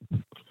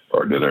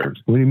 Or did I?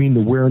 What do you mean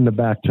the wear in the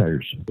back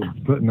tires?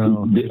 But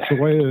no, it's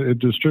the way it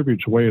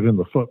distributes weight in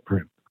the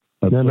footprint.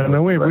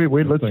 No, wait.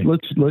 Let's.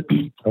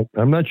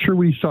 I'm not sure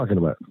what he's talking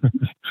about.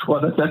 Well,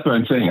 that's what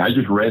I'm saying. I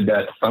just read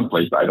that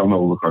someplace. I don't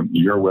know on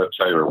your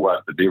website or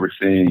what, but they were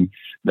saying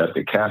that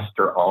the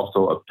caster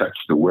also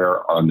affects the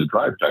wear on the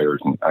drive tires,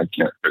 and I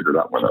can't figure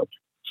that one out.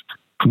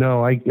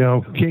 No, I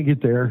can't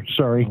get there.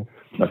 Sorry.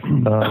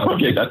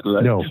 Okay, that's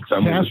no.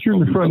 Caster in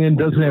the front end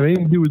doesn't have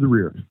anything to do with the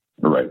rear.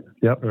 Right.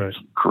 Yep. Right.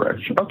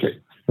 Correct. Okay.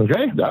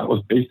 Okay. That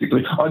was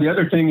basically. Oh, the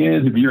other thing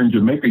is, if you're in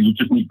Jamaica, you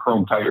just need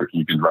chrome tires, and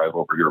you can drive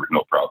over here with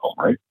no problem,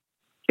 right?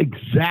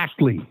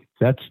 Exactly.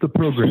 That's the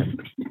program.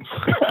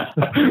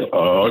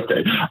 Oh,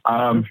 okay.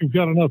 If you've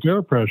got enough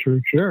air pressure,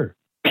 sure.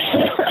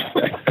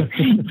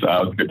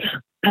 Sounds good.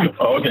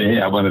 Okay.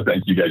 Yeah, I want to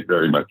thank you guys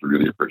very much. I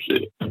really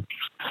appreciate it.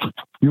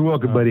 You're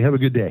welcome, buddy. Have a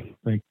good day.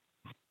 Thank you.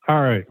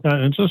 All right.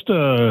 And just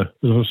a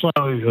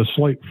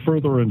slight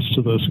furtherance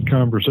to this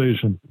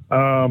conversation.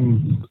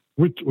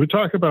 We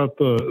talk about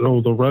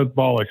the Red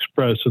Ball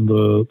Express and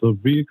the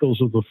vehicles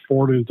of the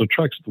 40s, the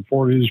trucks of the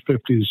 40s,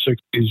 50s,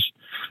 60s,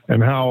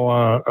 and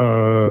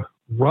how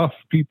rough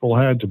people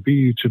had to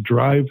be to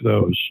drive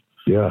those.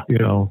 Yeah.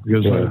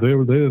 Because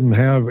they didn't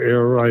have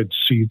air ride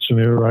seats and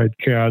air ride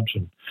cabs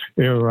and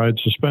air ride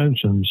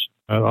suspensions.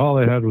 And all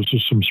they had was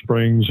just some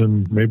springs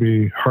and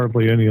maybe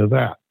hardly any of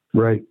that.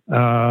 Right.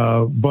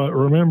 But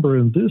remember,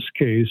 in this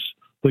case,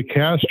 the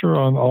caster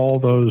on all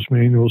those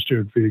manual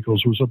steered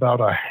vehicles was about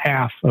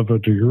 1/2 of a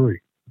degree.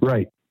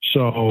 Right.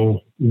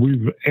 So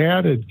we've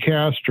added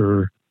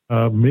caster,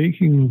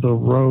 making the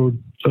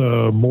road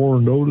more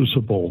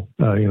noticeable,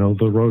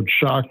 the road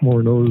shock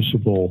more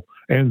noticeable,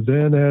 and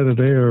then added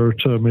air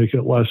to make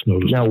it less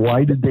noticeable. Now,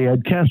 why did they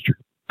add caster?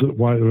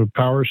 Why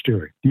power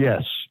steering?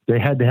 Yes. They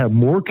had to have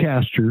more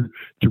caster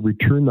to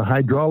return the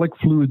hydraulic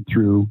fluid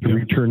through to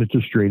return it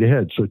to straight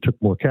ahead. So it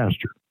took more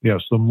caster.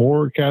 Yes. The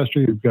more caster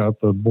you've got,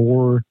 the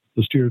more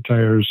the steer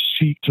tires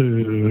seek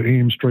to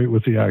aim straight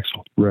with the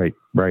axle. Right.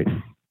 Right.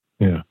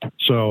 Yeah.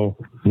 So,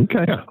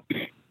 okay. Yeah.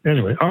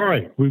 Anyway. All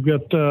right. We've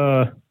got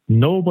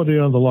nobody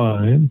on the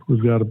line.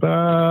 We've got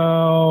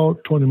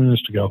about 20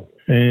 minutes to go.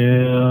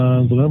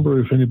 And the number,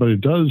 if anybody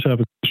does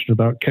have a question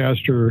about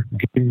caster,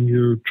 getting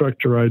your truck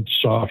to ride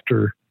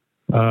softer,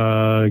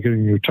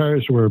 getting your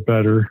tires to wear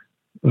better.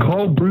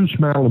 Call Bruce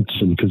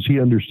Mallinson because he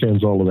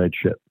understands all of that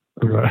shit.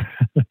 Right.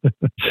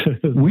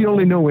 We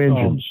only know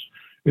engines.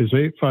 Is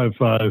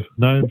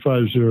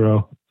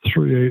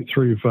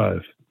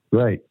 855-950-3835.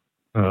 Right.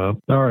 All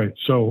right.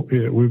 So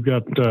we've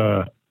got,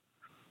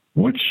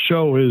 what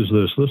show is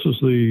this? This is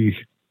the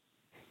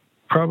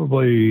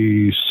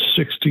probably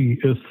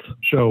 60th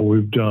show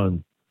we've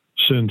done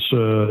since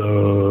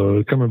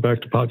coming back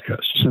to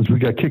podcasts. Since we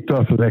got kicked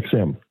off with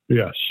XM.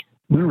 Yes.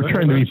 We were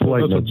trying to be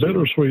polite. That's a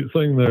bittersweet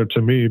thing there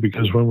to me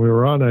because when we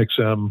were on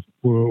XM,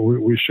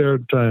 we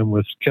shared time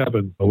with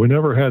Kevin, but we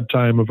never had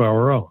time of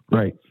our own.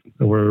 Right.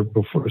 So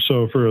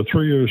for a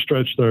 3-year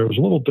stretch there, it was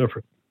a little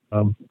different.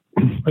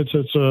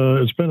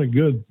 It's been a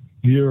good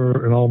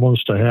year and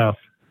almost a half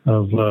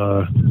of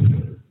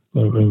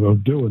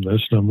doing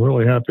this, and I'm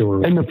really happy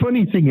with it. And the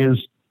funny thing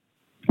is,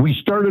 we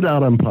started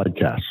out on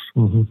podcasts,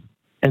 and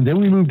then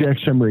we moved to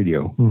XM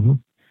radio.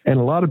 And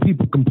a lot of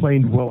people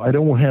complained, well, I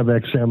don't have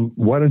XM.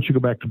 Why don't you go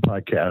back to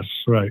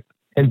podcasts? Right.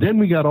 And then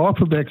we got off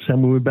of XM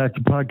and went back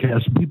to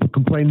podcasts. And people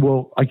complained,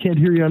 well, I can't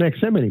hear you on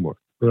XM anymore.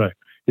 Right.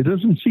 It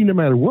doesn't seem no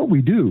matter what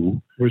we do.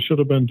 We should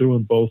have been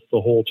doing both the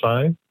whole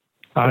time.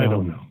 I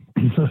don't know.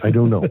 I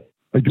don't know.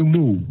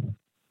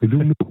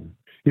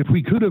 If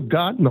we could have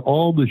gotten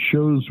all the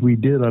shows we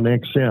did on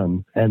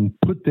XM and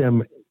put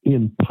them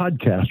in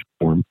podcast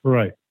form,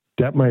 right,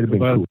 that might have been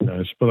cool.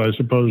 Nice, but I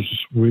suppose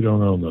we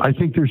don't own that. I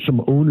think there's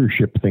some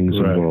ownership things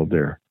involved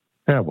there.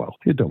 Yeah, well,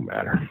 it don't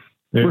matter.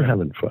 Yeah. We're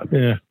having fun.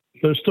 Yeah,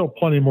 there's still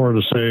plenty more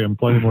to say and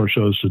plenty more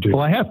shows to do.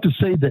 Well, I have to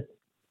say that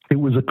it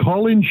was a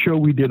call-in show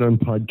we did on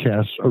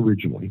podcasts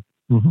originally,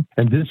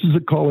 and this is a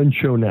call-in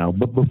show now.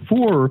 But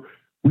before,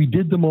 we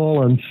did them all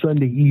on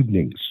Sunday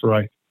evenings.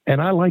 Right.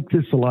 And I like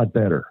this a lot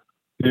better.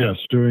 Yes,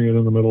 doing it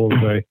in the middle of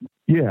the day.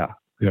 Yeah.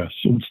 Yes.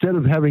 Instead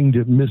of having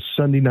to miss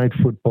Sunday night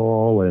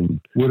football and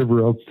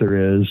whatever else there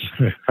is.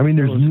 I mean,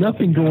 there's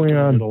nothing going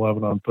on. At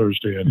 11 on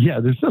Thursday. Yeah,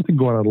 there's nothing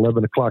going on at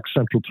 11 o'clock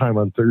Central Time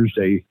on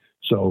Thursday.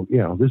 So,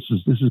 yeah, this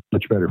is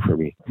much better for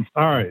me.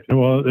 All right.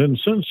 Well, and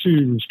since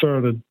you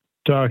started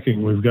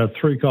talking, we've got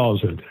 3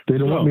 calls in. They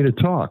don't want me to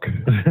talk.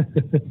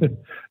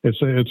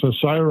 It's a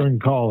siren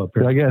call up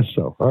here. I guess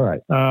so. All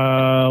right.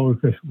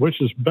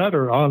 Which is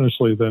better,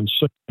 honestly, than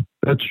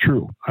that's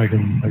true. I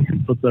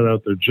can put that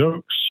out there.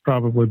 Jokes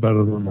probably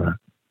better than that.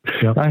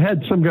 Yep. I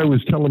had some guy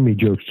was telling me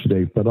jokes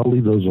today, but I'll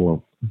leave those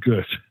alone.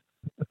 Good.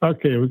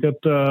 Okay, we got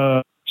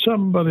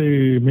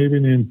somebody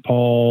maybe named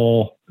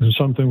Paul,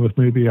 something with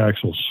maybe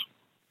axles.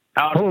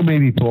 Howdy. Hello,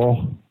 maybe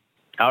Paul.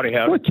 Howdy.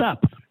 What's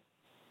up?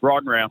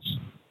 Rod Rounds.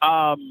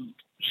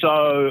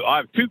 So I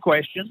have 2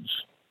 questions.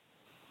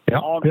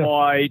 Yep. On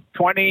my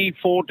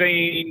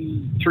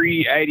 2014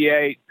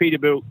 388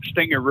 Peterbilt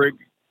Stinger rig,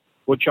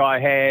 which I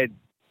had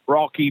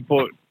Rocky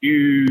put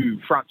new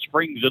front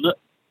springs in it.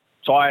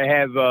 So I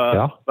have,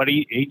 but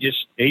he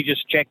just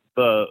checked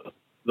the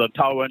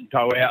toe in,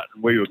 toe out,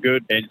 and we were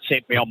good and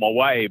sent me on my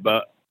way.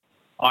 But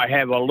I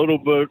have a little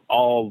bit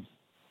of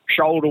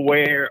shoulder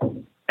wear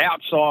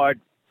outside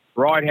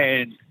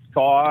right-hand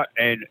tire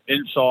and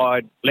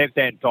inside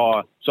left-hand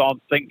tire. So I'm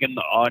thinking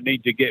I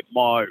need to get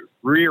my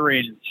rear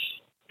ends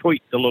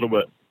tweaked a little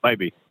bit,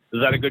 maybe.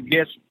 Is that a good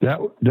guess?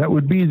 That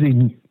would be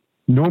the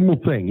normal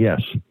thing,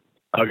 yes.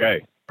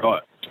 Okay,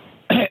 right.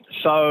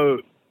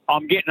 So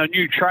I'm getting a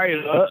new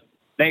trailer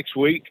next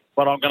week,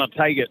 but I'm going to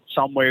take it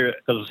somewhere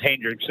because it's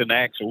Hendricks and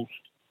axles.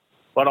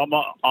 But I'm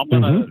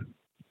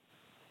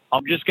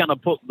just going to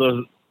put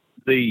the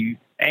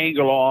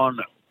angle on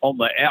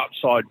the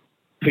outside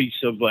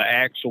piece of the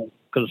axle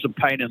because it's a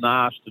pain in the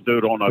ass to do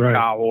it on a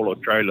car hauler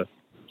trailer.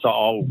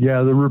 So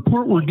the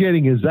report we're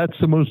getting is that's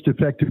the most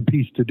effective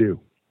piece to do.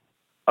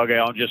 Okay,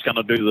 I'm just going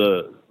to do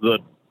the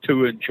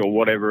 2-inch or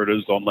whatever it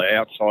is on the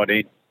outside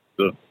end.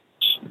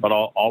 But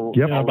I'll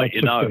let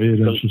you know. 8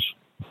 inches.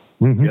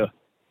 Yeah.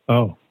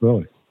 Oh,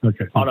 really?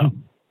 Okay. I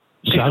don't.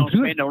 I'm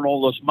spending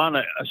all this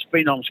money. I'm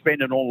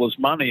spending all this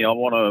money. I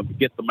want to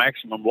get the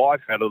maximum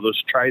life out of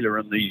this trailer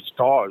and these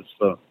tires.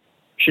 So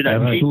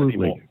shouldn't have to keep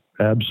anymore.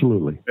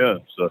 Absolutely. Yeah.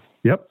 So.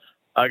 Yep.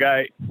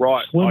 Okay.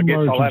 Right. I guess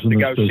I'll have to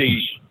go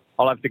see.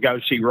 I'll have to go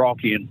see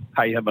Rocky and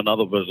pay him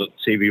another visit.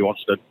 See if he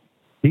wants to.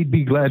 He'd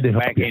be glad to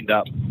help back you. End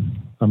up.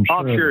 I'm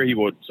sure he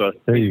would. So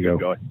there you go.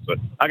 Guy. So,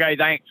 okay.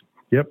 Thanks.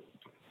 Yep.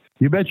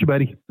 You betcha,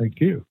 buddy. Thank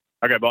you.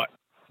 Okay. Bye.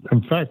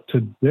 In fact,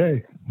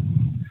 today,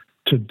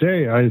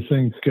 I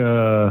think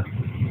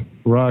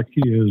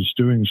Rocky is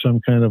doing some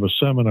kind of a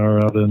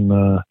seminar out in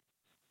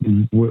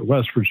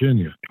West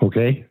Virginia.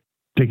 Okay.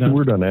 Take the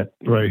word on that.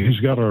 Right. He's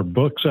got our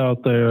books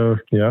out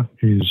there. Yeah.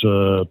 He's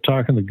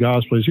talking the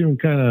gospel. He's even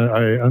kind of,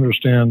 I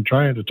understand,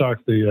 trying to talk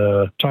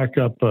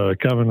up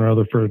Kevin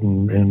Rutherford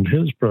and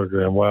his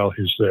program while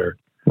he's there.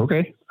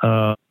 Okay.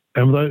 And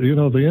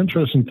the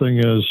interesting thing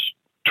is,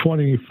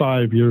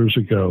 25 years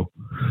ago,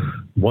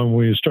 when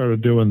we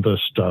started doing this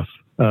stuff,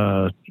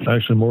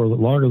 actually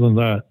longer than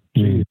that,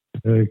 they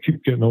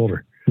keep getting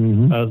older.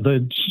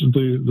 The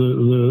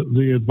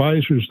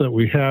advisors that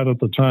we had at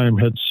the time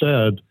had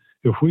said,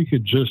 if we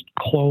could just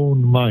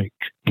clone Mike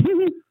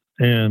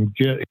and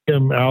get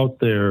him out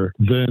there,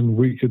 then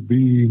we could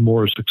be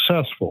more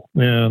successful.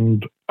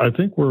 And I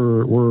think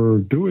we're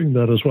doing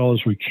that as well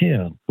as we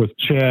can with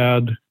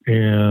Chad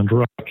and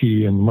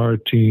Rocky and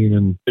Martin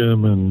and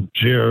Tim and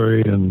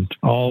Jerry and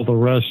all the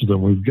rest of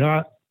them. We've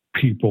got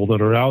people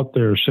that are out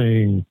there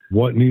saying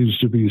what needs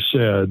to be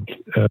said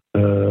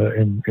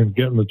and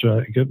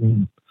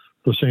getting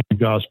the same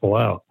gospel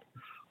out.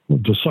 Well,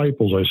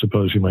 disciples, I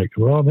suppose you might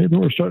go, well, maybe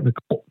we're starting a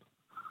cult.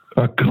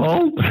 A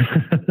cult?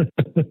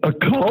 A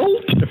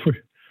cult?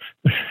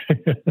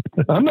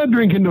 I'm not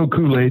drinking no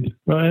Kool-Aid.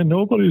 And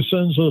nobody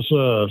sends us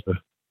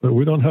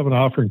we don't have an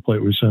offering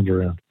plate we send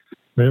around.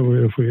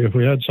 Maybe if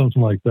we had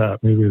something like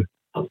that, maybe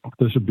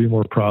this would be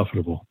more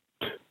profitable.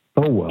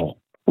 Oh, well.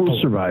 We'll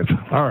survive.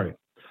 All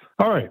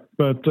right.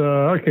 But,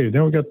 okay,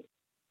 now we got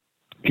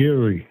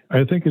Gary.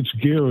 I think it's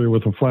Gary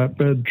with a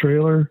flatbed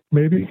trailer,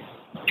 maybe?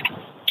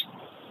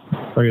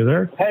 Are you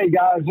there? Hey,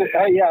 guys.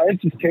 Hey, yeah, this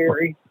is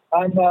Terry.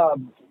 I'm a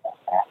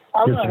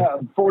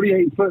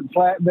 48-foot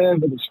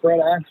flatbed with a spread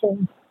axle,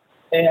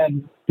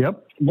 and that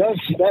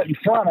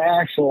front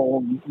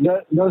axle,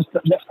 those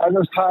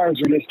tires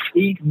are just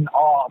eaten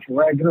off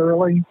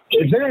regularly.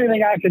 Is there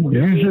anything I can do?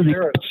 Usually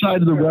the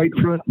outside of the right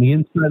front and the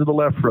inside of the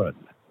left front.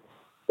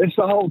 It's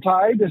the whole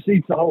tire. It just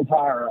eats the whole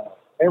tire up.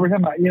 Every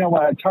time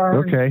when I turn,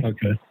 okay.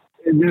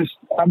 It just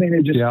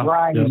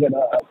grinds it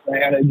up,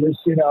 man. It just,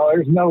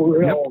 there's no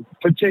real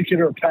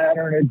particular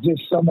pattern. It's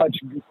just so much,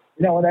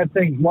 when that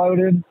thing's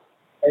loaded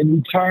and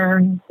you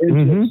turn, it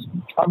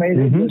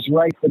just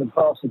rakes it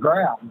across the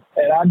ground.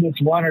 And I'm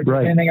just wondering if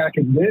anything I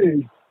can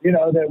do,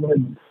 that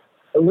would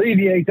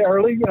alleviate that, or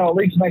at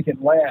least make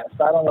it less.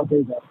 I don't know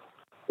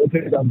if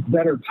there's a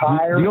better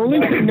tire. The only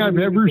thing I've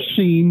ever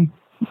seen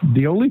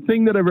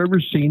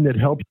that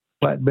helps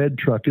a flatbed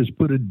truck is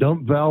put a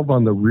dump valve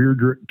on the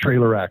rear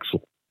trailer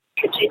axle.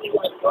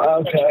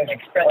 Okay.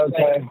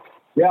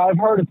 Yeah, I've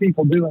heard of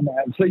people doing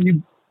that. So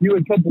you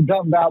would put the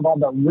dump valve on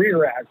the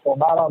rear axle,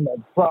 not on the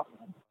front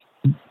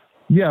one.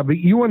 Yeah, but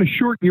you want to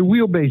shorten your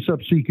wheelbase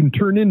up so you can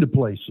turn into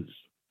places.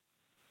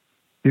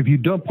 If you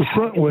dump the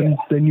front one,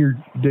 then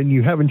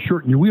you haven't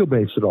shortened your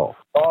wheelbase at all.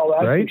 Oh,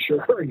 that's right?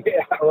 For sure.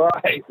 Yeah,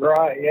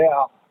 right.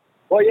 Yeah.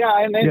 Well, yeah,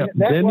 and then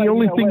then the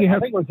only thing you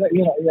have,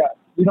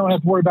 you don't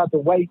have to worry about the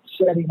weight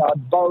setting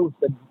on both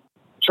and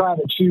trying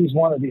to choose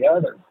one or the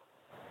other.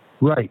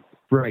 Right.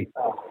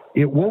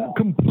 It won't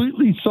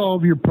completely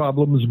solve your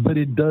problems, but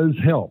it does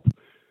help.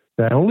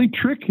 The only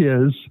trick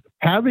is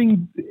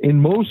in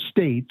most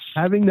states,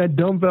 having that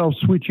dump valve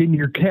switch in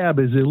your cab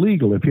is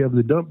illegal. If you have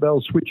the dump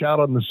valve switch out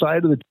on the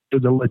side of the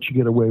trailer, they'll let you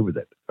get away with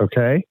it.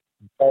 Okay?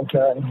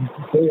 Okay.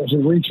 So you have to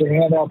reach your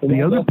hand out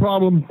the other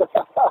problem.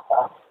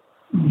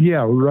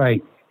 Yeah,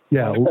 right.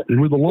 Yeah,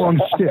 with a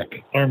long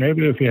stick. Or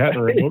maybe if you had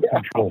a remote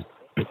control.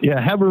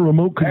 Yeah, have a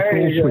remote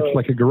control switch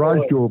like a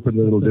garage door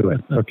opener that'll do it,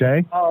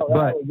 okay?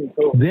 But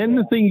then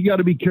the thing you got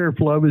to be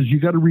careful of is you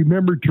got to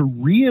remember to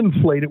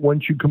reinflate it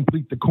once you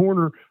complete the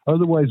corner.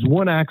 Otherwise,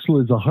 one axle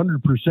is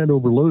 100%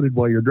 overloaded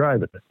while you're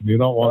driving it. You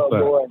don't want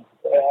that. Boy.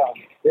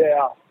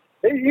 Yeah.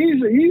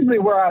 Usually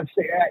where I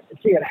see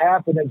it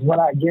happen is when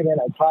I get in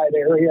a tight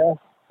area,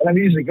 and I'm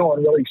usually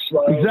going really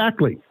slow.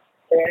 Exactly.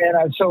 And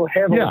I'm so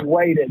heavily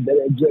weighted that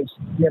it just,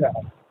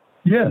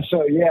 Yes.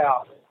 So, yeah.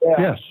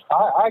 Yes.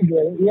 I get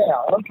it.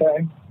 Yeah.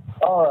 Okay.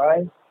 All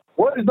right.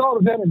 What does all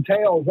of that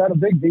entail? Is that a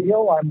big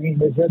deal? I mean,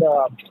 is it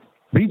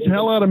beats the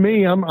hell out of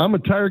me. I'm a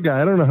tire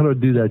guy. I don't know how to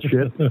do that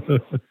shit.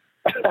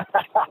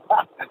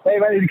 Hey,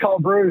 I need to call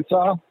Bruce,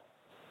 huh?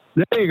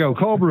 There you go.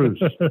 Call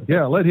Bruce.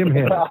 Yeah, let him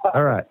handle it.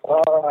 All right.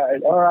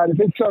 All right. If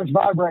it starts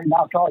vibrating,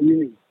 I'll call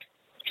you.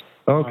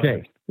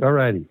 Okay. All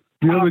righty.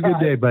 You have a good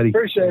day, buddy.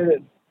 Appreciate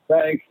it.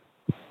 Thanks.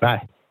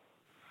 Bye.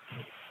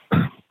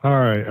 All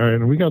right.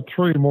 And we got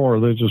three more.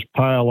 They just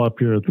pile up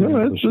here at the end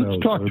of the show.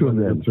 Let's talk to them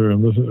then.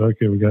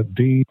 Okay, we got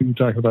Dean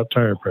talking about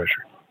tire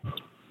pressure.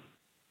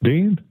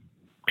 Dean?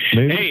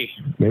 Maybe? Hey.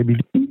 Maybe.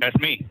 That's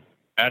me.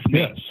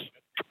 Yes.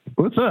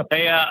 What's up?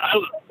 Hey, I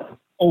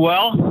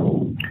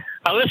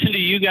listen to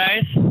you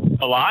guys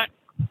a lot.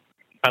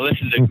 I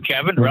listen to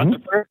Kevin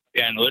Rutherford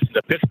and listen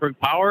to Pittsburgh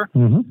Power,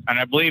 and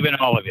I believe in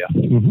all of you.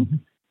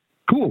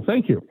 Cool.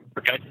 Thank you.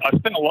 I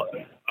spent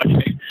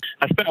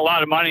a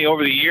lot of money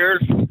over the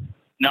years.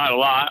 Not a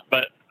lot,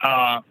 but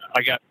I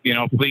got,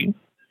 fleet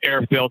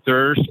air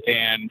filters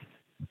and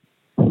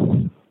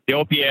the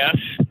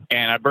OPS,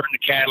 and I burned the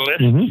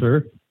catalyst.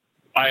 Sure.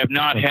 I have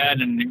not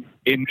had an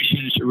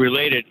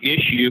emissions-related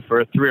issue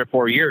for 3 or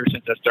 4 years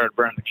since I started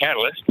burning the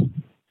catalyst.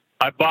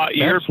 I bought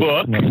your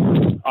book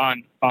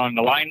on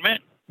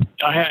alignment.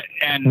 I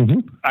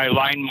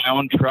lined my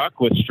own truck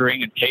with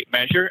string and tape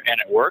measure, and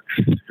it works.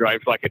 It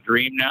drives like a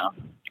dream now.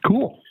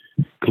 Cool.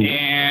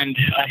 And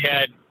I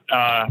had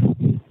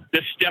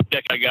this step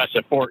deck I got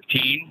a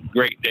 14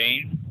 Great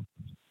Dane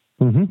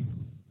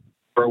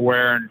for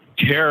wearing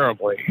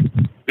terribly,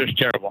 just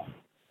terrible.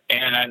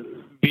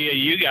 And via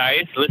you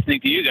guys, listening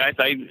to you guys,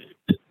 I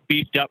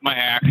beefed up my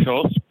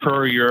axles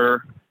per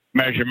your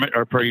measurement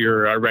or per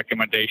your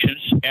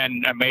recommendations,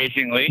 and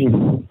amazingly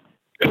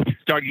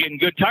started getting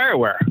good tire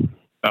wear.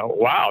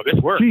 wow, this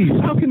works. Geez,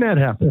 how can that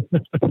happen?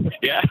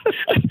 Yeah.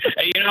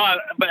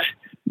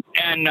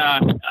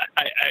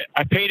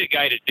 I paid a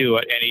guy to do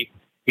it, and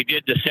he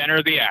did the center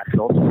of the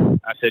axle.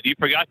 I said, you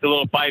forgot the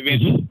little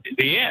 5-inch,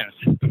 the ends.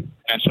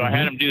 And so I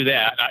had him do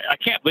that. I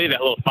can't believe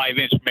that little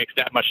 5-inch makes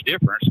that much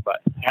difference,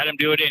 but I had him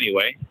do it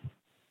anyway.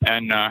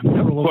 And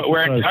quit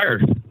wearing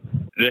tires.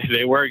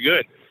 They wear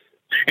good.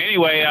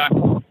 Anyway.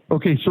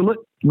 Okay, so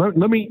let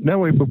me, now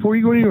wait, before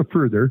you go any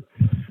further,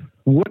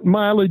 what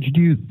mileage do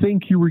you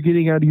think you were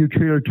getting out of your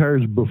trailer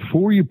tires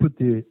before you put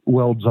the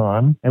welds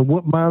on? And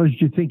what mileage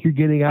do you think you're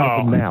getting out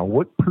of them now?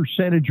 What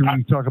percentage are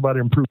we talking about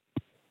improvement?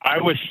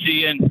 I was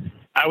seeing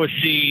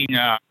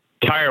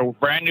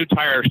brand new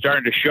tires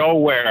starting to show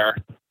wear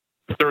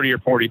 30 or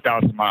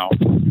 40,000 miles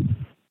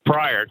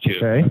prior to.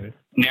 Okay.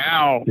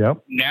 Now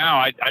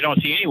I don't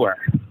see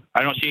anywhere.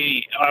 I don't see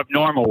any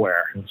abnormal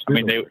wear. I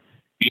mean,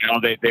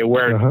 they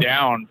wear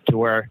down to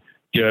where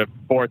to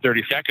 4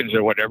 30 seconds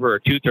or whatever, or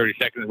 2 30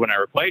 seconds when I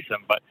replace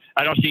them, but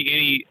I don't see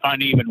any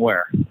uneven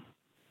wear.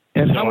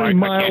 And so how many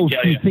miles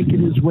do you think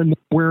it is when they're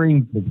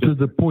wearing to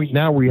the point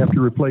now where you have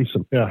to replace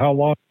them? Yeah,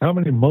 how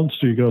many months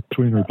do you go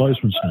between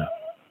replacements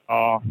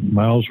now?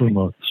 Miles or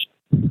months?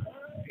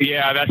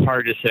 Yeah, that's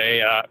hard to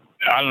say. I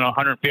don't know,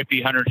 150,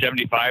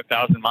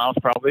 175,000 miles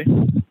probably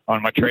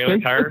on my trailer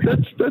tires.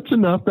 That's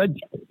enough.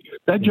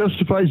 That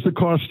justifies the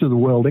cost of the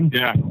welding.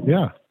 Yeah.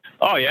 Yeah.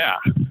 Oh yeah.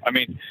 I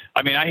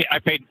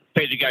paid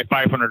the guy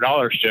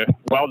 $500 to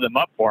weld them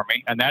up for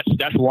me, and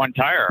that's one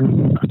tire.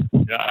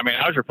 I mean,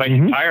 I was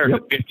replacing tires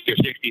at 50 or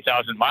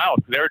 60,000 miles.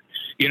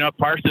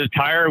 Parts of the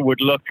tire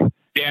would look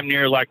damn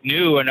near like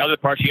new, and other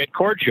parts you had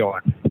cord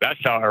showing. That's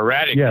how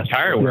erratic the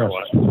tire wear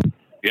was.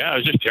 Yeah, it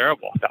was just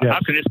terrible. How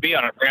could this be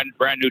on a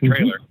brand new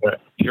trailer? But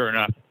sure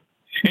enough.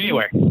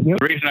 Anyway, the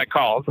reason I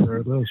called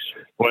was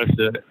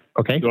the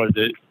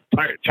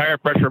tire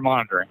pressure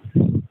monitoring.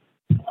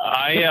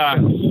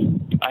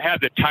 I have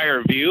the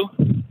Tire View,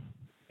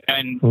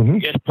 and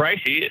it's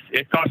pricey.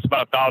 It costs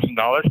about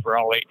 $1,000 for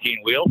all 18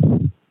 wheels,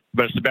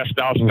 but it's the best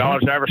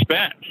 $1,000 I ever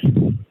spent.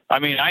 I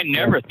mean, I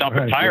never thump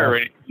a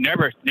tire.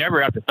 Never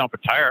have to thump a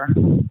tire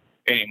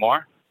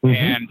anymore.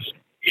 And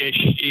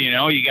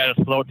you got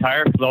a slow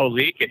tire, slow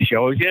leak. It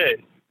shows you.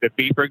 The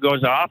beeper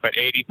goes off at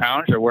 80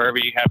 pounds or wherever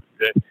you have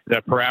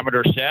the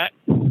parameter set,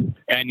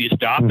 and you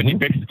stop and you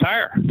fix the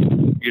tire.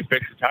 You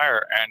fix the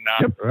tire, and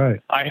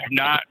I have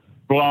not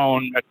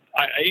blown.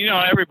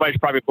 Everybody's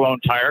probably blown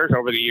tires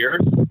over the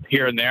years,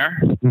 here and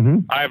there.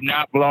 I have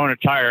not blown a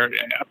tire.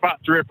 About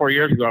 3 or 4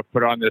 years ago, I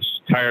put on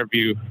this Tire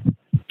View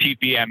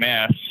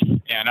TPMS,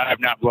 and I have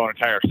not blown a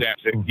tire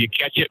since. You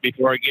catch it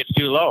before it gets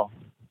too low,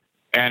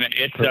 and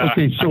it's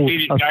okay. So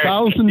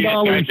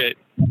 $1,000.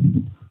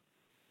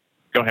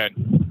 Go ahead.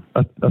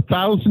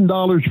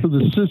 $1,000 for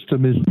the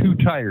system is 2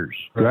 tires,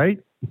 right?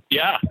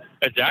 Yeah,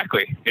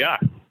 exactly. Yeah.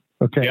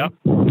 Okay. Yep.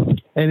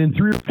 And in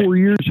 3 or 4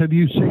 years, have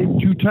you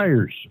saved 2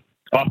 tires?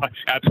 Oh,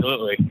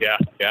 absolutely. Yeah.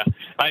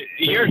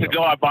 Years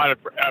ago, I bought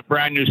a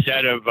brand new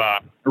set of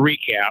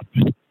recap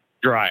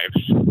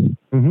drives.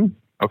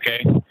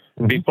 Okay.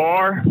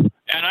 Before,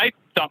 and I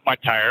dumped my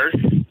tires.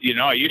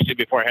 I used to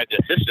before I had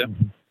the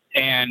system,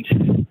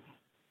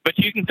 but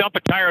you can dump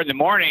a tire in the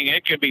morning, and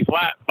it can be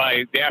flat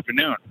by the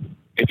afternoon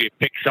if you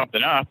pick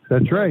something up.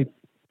 That's right.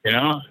 You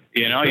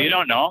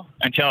don't know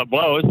until it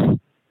blows.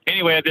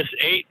 Anyway, this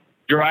 8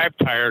 drive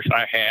tires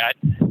I had,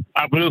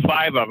 I blew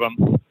 5 of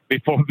them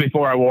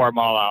before I wore them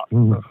all out.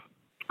 Of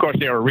course,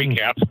 they were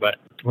recaps, but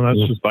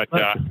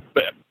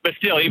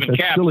still, even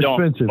caps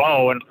don't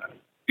blow. And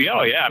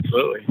yeah,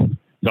 absolutely.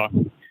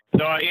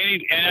 I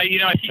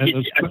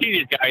see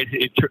these guys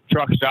at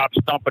truck stops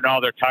thumping all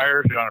their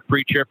tires on a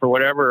pre-trip or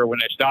whatever, or when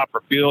they stop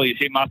for fuel, you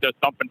see them out there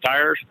thumping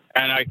tires.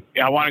 And I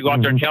want to go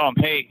out there and tell them,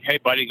 hey,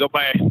 buddy, go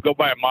buy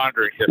a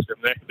monitoring system.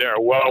 They're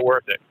well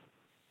worth it.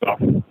 So.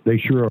 They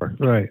sure are.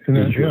 Right. And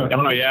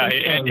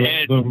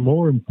the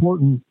more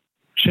important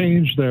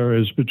change there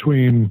is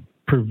between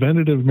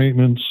preventative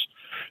maintenance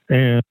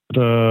and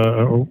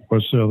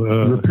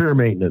repair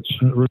maintenance.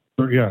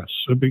 Yes,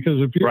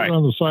 because if you're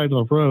on the side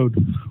of the road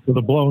with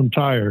a blown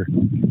tire,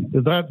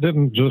 that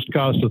didn't just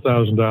cost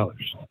 $1,000.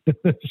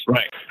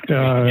 Right.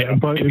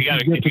 But if you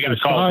get to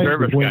decide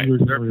when you're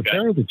going to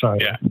repair the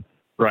tire,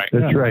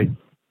 That's right.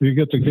 You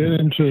get to get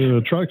into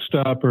a truck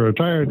stop or a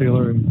tire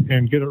dealer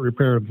and get it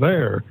repaired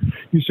there.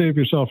 You save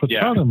yourself a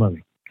ton of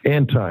money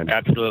and time.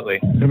 Absolutely.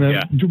 And then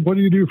what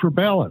do you do for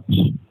balance?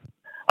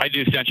 I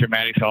do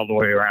Centromatics all the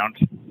way around.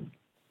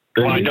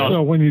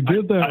 So when you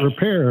did that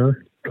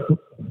repair,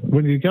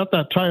 when you got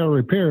that tire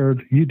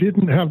repaired, you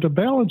didn't have to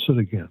balance it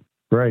again.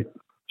 Right.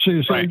 So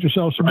you saved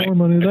yourself some more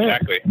money there.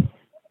 Exactly.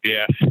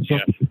 Yes.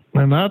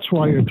 And that's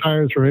why your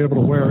tires are able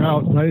to wear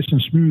out nice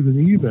and smooth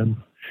and even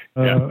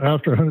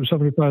after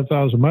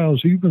 175,000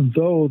 miles, even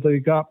though they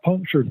got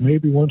punctured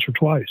maybe once or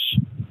twice.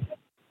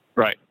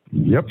 Right.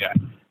 Yep. Yeah.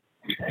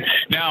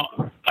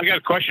 Now, I got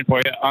a question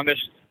for you on this.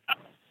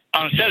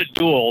 On a set of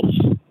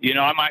duals,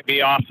 I might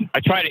be off. I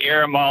try to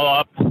air them all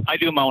up. I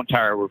do my own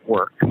tire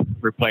work,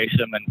 replace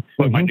them and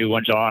put my new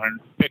ones on and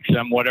fix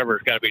them,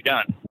 whatever's got to be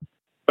done.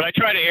 But I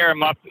try to air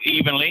them up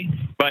evenly.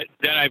 But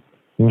then I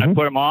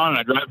put them on and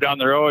I drive down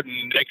the road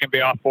and they can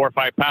be off 4 or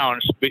 5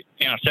 pounds,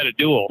 set of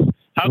duals.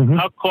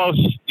 How close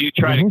do you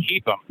try to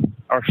keep them?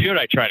 Or should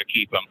I try to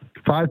keep them?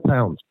 5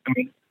 pounds.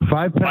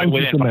 5 pounds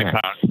within is the 5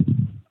 max. pounds.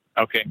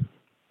 Okay. All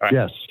right.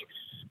 Yes.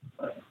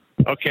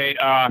 Okay.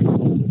 I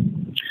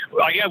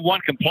have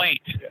one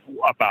complaint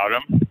about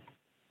them.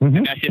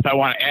 And that's if I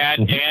want to add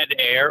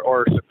air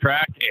or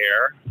subtract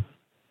air,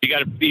 you got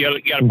to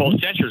pull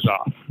sensors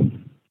off.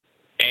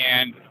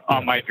 And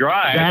on my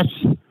drive,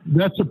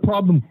 that's a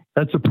problem.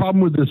 That's a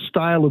problem with the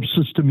style of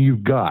system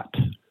you've got.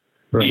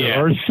 Right. Yeah.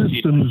 There are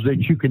systems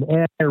that you can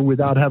add air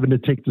without having to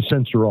take the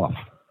sensor off.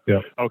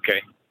 Yeah.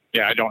 Okay.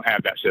 Yeah, I don't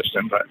have that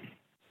system, but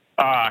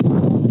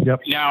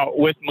now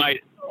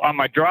on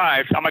my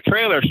drives, on my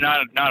trailers,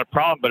 not a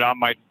problem, but on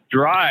my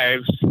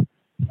drives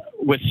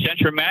with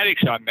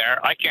Sensormatics on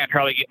there, I can't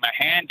hardly get my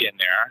hand in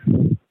there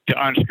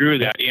to unscrew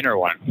that inner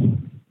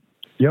one.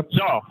 Yep.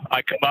 So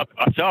I come up.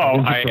 So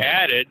I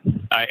added.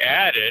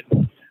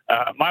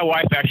 My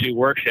wife actually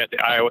works at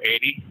the Iowa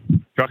 80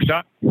 truck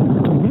stop,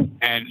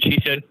 and she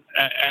said,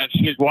 and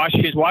she's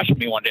watching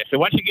me one day. So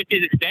why don't you get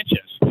these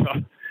extensions?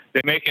 So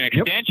they make an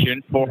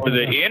extension for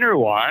the inner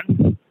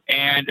one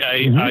and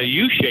a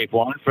U-shaped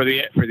one for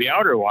the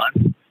outer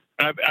one.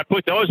 And I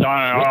put those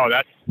on, and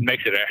that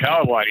makes it a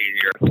hell of a lot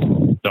easier.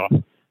 So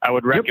I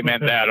would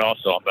recommend that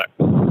also. But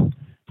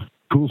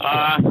cool.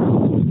 I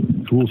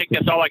think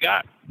that's all I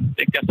got.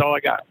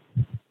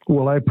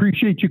 Well, I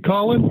appreciate you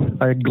calling.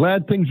 I'm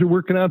glad things are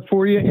working out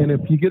for you. And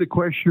if you get a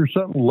question or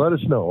something, let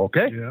us know.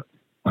 Okay? Yeah.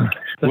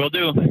 Will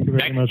do. Thank you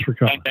very much for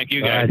calling. Thank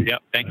you, guys.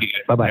 Yep. Thank you,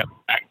 guys. Bye-bye. Yep.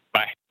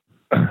 Bye.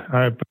 All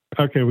right.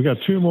 Okay, we got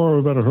 2 more.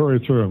 We better hurry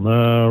through them.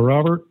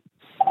 Robert?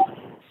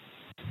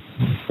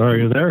 Are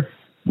you there?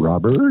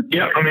 Robert?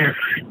 Yeah, I'm here.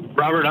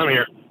 Robert, I'm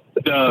here.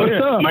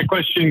 My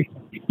question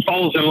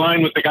falls in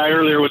line with the guy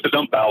earlier with the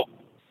dump valve.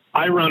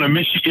 I run a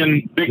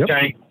Michigan big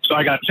tank, so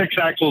I got 6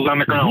 axles on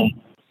the ground.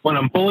 When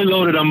I'm fully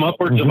loaded, I'm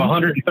upwards of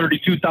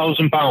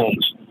 132,000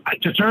 pounds.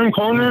 To turn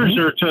corners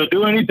or to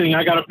do anything,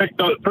 I got to pick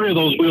 3 of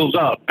those wheels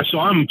up. So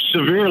I'm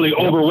severely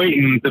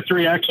overweighting the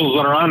 3 axles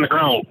that are on the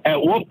ground.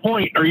 At what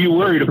point are you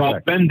worried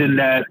about bending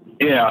that?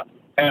 Yeah.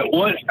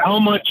 How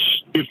much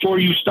before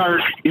you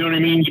start, you know what I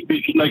mean?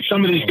 Like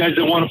some of these guys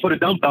that want to put a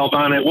dump valve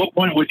on, at what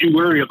point would you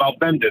worry about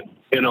bending,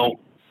 As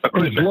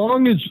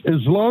long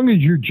as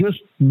you're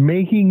just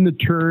making the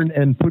turn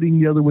and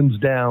putting the other ones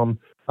down,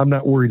 I'm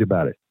not worried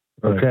about it.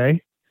 Okay?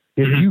 Right.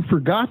 If you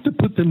forgot to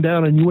put them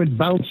down and you went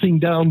bouncing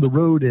down the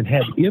road and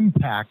had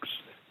impacts,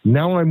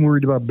 now I'm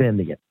worried about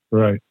bending it.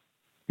 Right.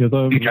 Yeah,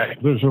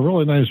 there's a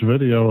really nice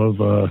video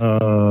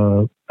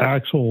of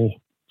axle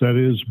that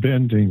is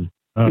bending.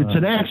 It's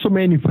an axle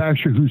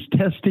manufacturer who's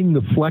testing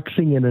the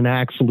flexing in an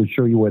axle to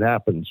show you what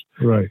happens.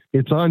 Right.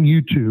 It's on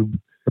YouTube.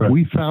 Right.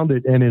 We found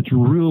it, and it's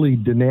really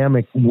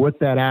dynamic what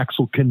that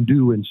axle can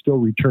do and still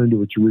return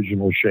to its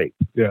original shape.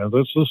 Yeah,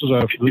 this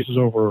is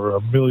over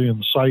 1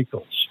 million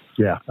cycles.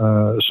 Yeah.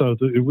 So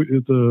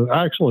the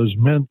axle is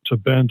meant to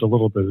bend a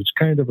little bit. It's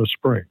kind of a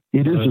spring.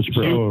 It is a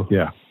spring.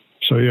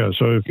 So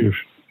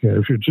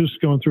if you're just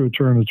going through a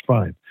turn, it's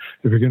fine.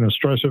 If you're going to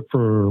stress it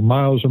for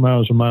miles and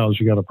miles and miles,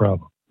 you got a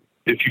problem.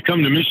 If you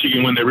come to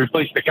Michigan, when they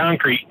replace the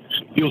concrete,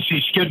 you'll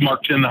see skid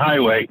marks in the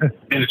highway.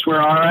 And it's where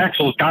our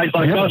axles, guys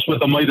like us with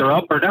them either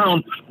up or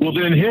down, will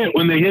then hit.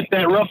 When they hit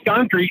that rough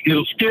concrete,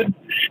 it'll skid,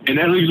 and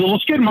that leaves little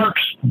skid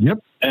marks. Yep.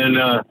 And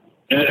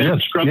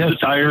it scrubs the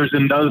tires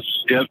and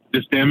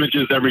this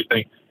damages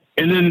everything.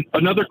 And then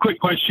another quick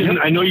question.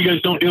 I know you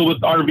guys don't deal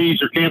with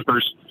RVs or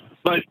campers,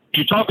 but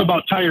you talk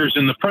about tires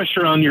and the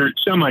pressure on your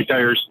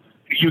semi-tires.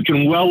 You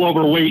can well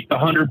overweight the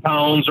 100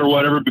 pounds or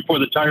whatever before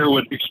the tire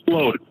would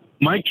explode.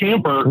 My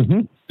camper,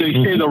 they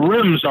say the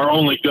rims are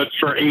only good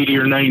for 80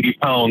 or 90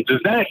 pounds. Is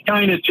that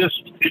kind of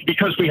just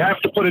because we have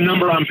to put a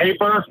number on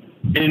paper,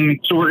 and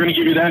so we're going to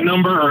give you that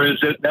number, or is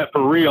it that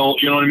for real,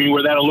 you know what I mean,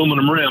 where that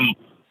aluminum rim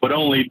would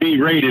only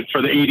be rated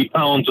for the 80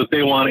 pounds that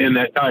they want in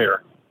that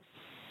tire?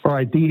 All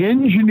right, the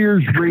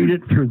engineers rate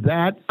it for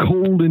that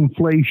cold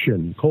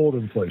inflation,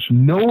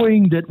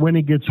 knowing that when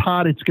it gets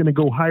hot, it's going to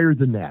go higher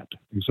than that.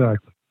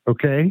 Exactly.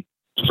 Okay?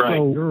 Right.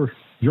 So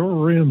your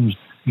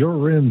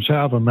rims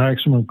have a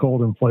maximum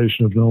cold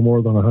inflation of no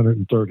more than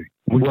 130.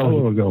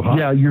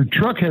 Yeah, your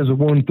truck has a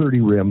 130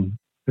 rim.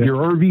 Yeah. Your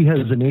RV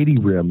has an 80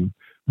 rim,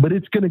 but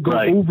it's going to go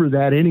over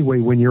that anyway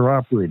when you're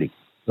operating.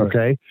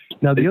 Okay?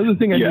 Now, the other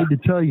thing I need to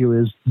tell you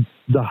is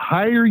the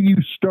higher you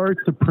start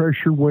the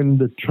pressure when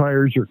the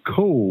tires are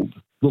cold,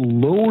 the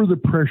lower the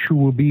pressure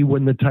will be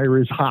when the tire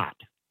is hot.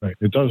 Right.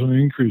 It doesn't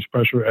increase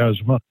pressure as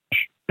much.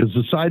 Because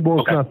the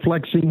sidewall's not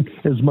flexing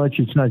as much,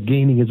 it's not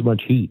gaining as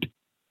much heat.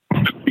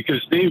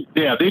 Because they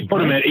put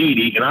them at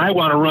 80, and I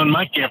want to run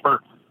my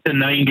camper to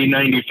 90,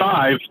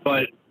 95,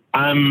 but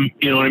I'm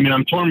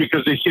torn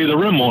because they say the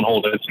rim won't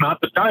hold it. It's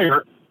not the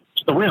tire,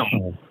 it's the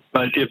rim.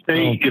 But if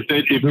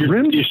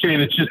you're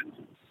saying it's just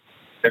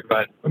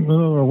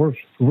No,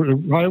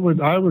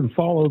 I would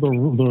follow the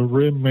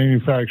rim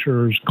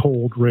manufacturer's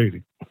cold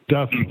rating,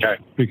 definitely,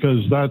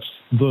 because that's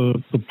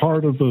the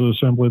part of the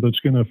assembly that's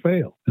going to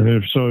fail. And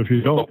if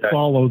you don't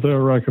follow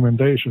their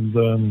recommendations,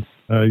 then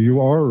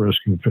you are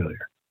risking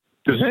failure.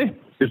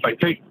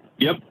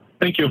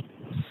 Thank you.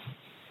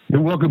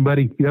 You're welcome,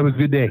 buddy. You have a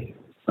good day.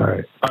 All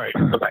right.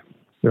 Bye-bye.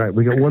 All right,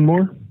 we got one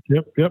more?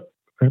 Yep,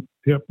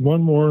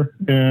 one more,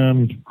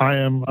 and I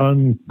am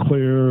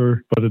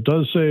unclear, but it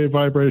does say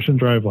vibration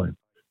driveline.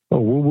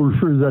 Oh, we'll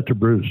refer that to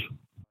Bruce.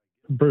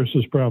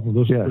 Bruce's problem.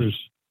 This is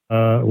Bruce.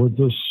 Would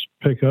this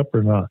pick up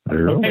or not?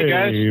 Okay, hey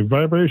guys.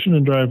 Vibration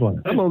and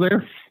driveline. Hello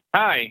there.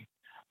 Hi.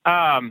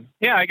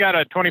 I got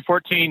a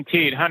 2014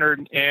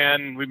 T800,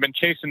 and we've been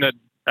chasing a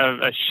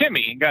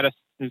shimmy.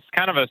 It's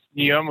kind of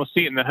you almost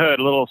see it in the hood,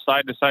 a little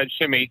side-to-side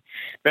shimmy.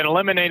 Been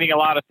eliminating a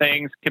lot of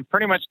things. Can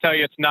pretty much tell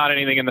you it's not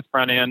anything in the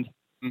front end.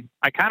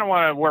 I kind of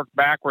want to work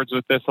backwards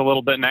with this a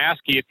little bit and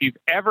ask you if you've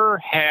ever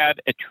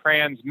had a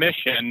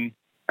transmission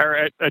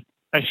or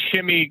a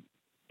shimmy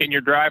in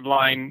your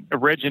driveline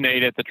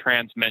originate at the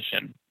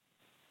transmission.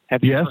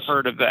 Have you ever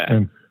heard of that?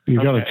 And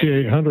you got a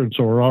T800,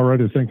 so we're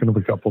already thinking of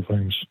a couple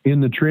things.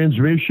 In the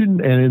transmission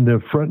and in the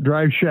front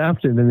drive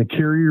shaft and in the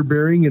carrier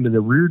bearing and in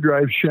the rear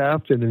drive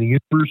shaft and in the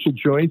universal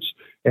joints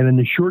and in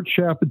the short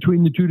shaft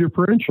between the two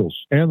differentials.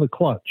 And the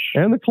clutch.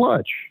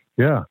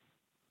 Yeah.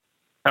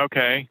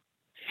 Okay.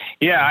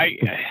 Yeah.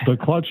 The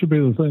clutch would be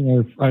the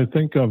thing I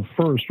think of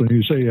first when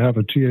you say you have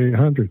a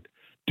T800.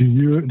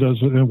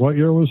 And what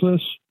year was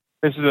this?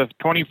 This is a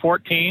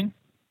 2014.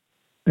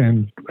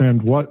 And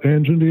what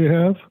engine do you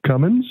have?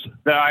 Cummins?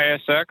 The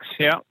ISX,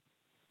 yeah.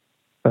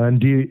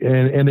 And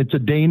it's a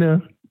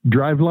Dana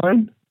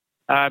driveline?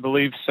 I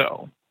believe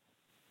so.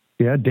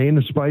 Yeah,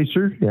 Dana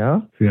Spicer, yeah.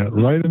 Yeah,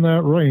 right in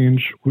that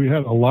range. We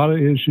had a lot of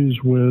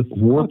issues with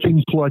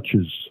warping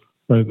clutches.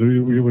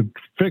 We would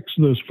fix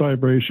this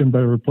vibration by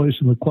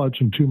replacing the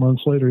clutch, and 2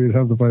 months later, you'd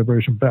have the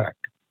vibration back.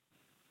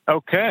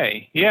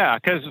 Okay, yeah,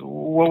 because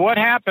what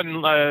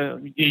happened a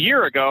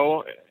year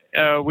ago,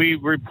 we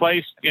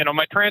replaced,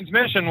 my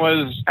transmission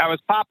I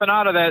was popping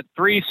out of that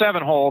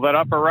 3/7 hole, that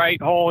upper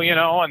right hole,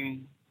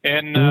 and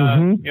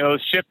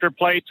shifter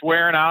plates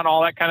wearing out,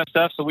 all that kind of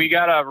stuff. So I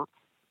got a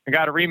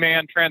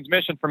reman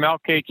transmission from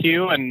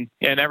LKQ, and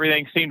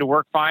everything seemed to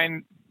work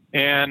fine.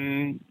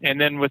 And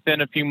then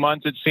within a few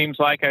months, it seems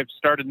like I've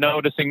started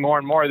noticing more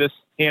and more of this,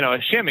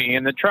 a shimmy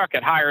in the truck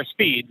at higher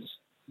speeds.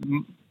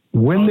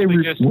 When they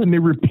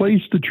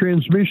replaced the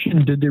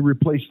transmission, did they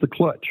replace the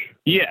clutch?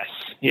 Yes.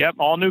 Yep.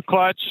 All new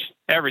clutch,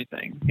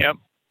 everything. Yep.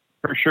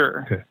 For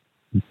sure. Okay.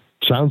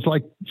 Sounds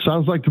like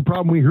the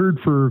problem we heard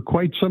for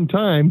quite some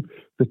time.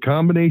 The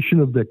combination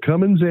of the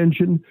Cummins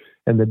engine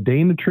and the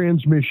Dana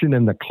transmission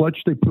and the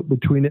clutch they put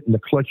between it, and the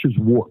clutch is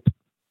warped.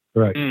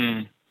 Right.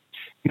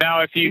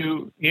 Now, if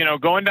you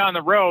going down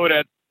the road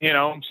at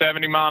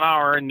 70 mile an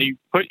hour, and you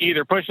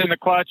either push in the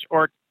clutch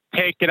or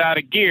take it out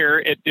of gear,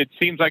 it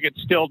seems like it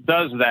still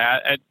does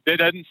that. It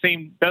doesn't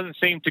seem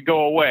to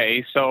go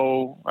away.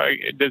 So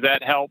does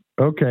that help?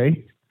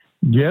 Okay.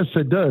 Yes,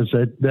 it does.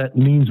 That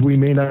means we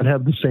may not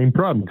have the same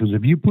problem, because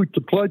if you put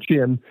the clutch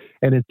in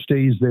and it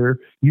stays there,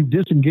 you've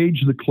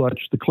disengaged the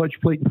clutch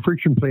plate and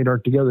friction plate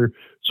aren't together.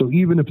 So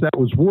even if that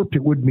was warped,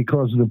 it wouldn't be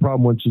causing the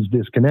problem once it's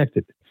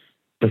disconnected.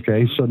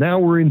 Okay. So now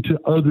we're into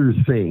other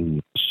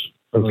things.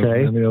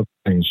 Okay. Many other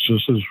things,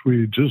 just as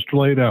we just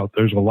laid out.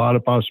 There's a lot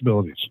of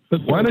possibilities.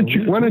 Why don't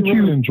you? We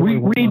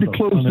need to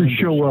close the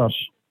show up.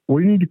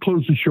 We need to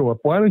close the show up.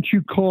 Why don't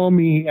you call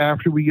me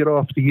after we get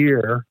off the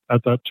air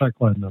at that tech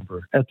line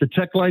number? At the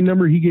tech line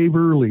number he gave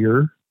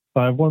earlier,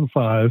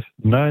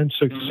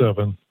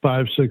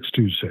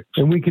 515-967-5626,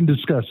 and we can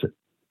discuss it.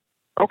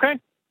 Okay.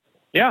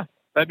 Yeah,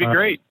 that'd be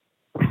great.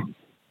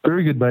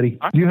 Very good, buddy.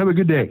 You have a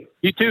good day.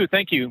 You too.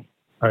 Thank you.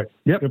 All right.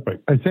 Yep.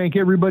 I thank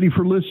everybody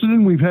for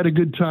listening. We've had a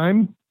good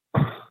time.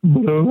 But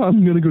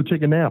I'm going to go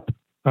take a nap.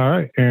 All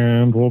right.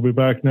 And we'll be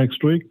back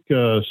next week.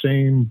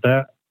 Same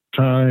bat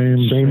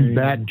time. Same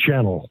bat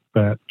channel.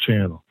 Bat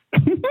channel.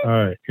 All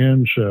right.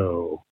 End show.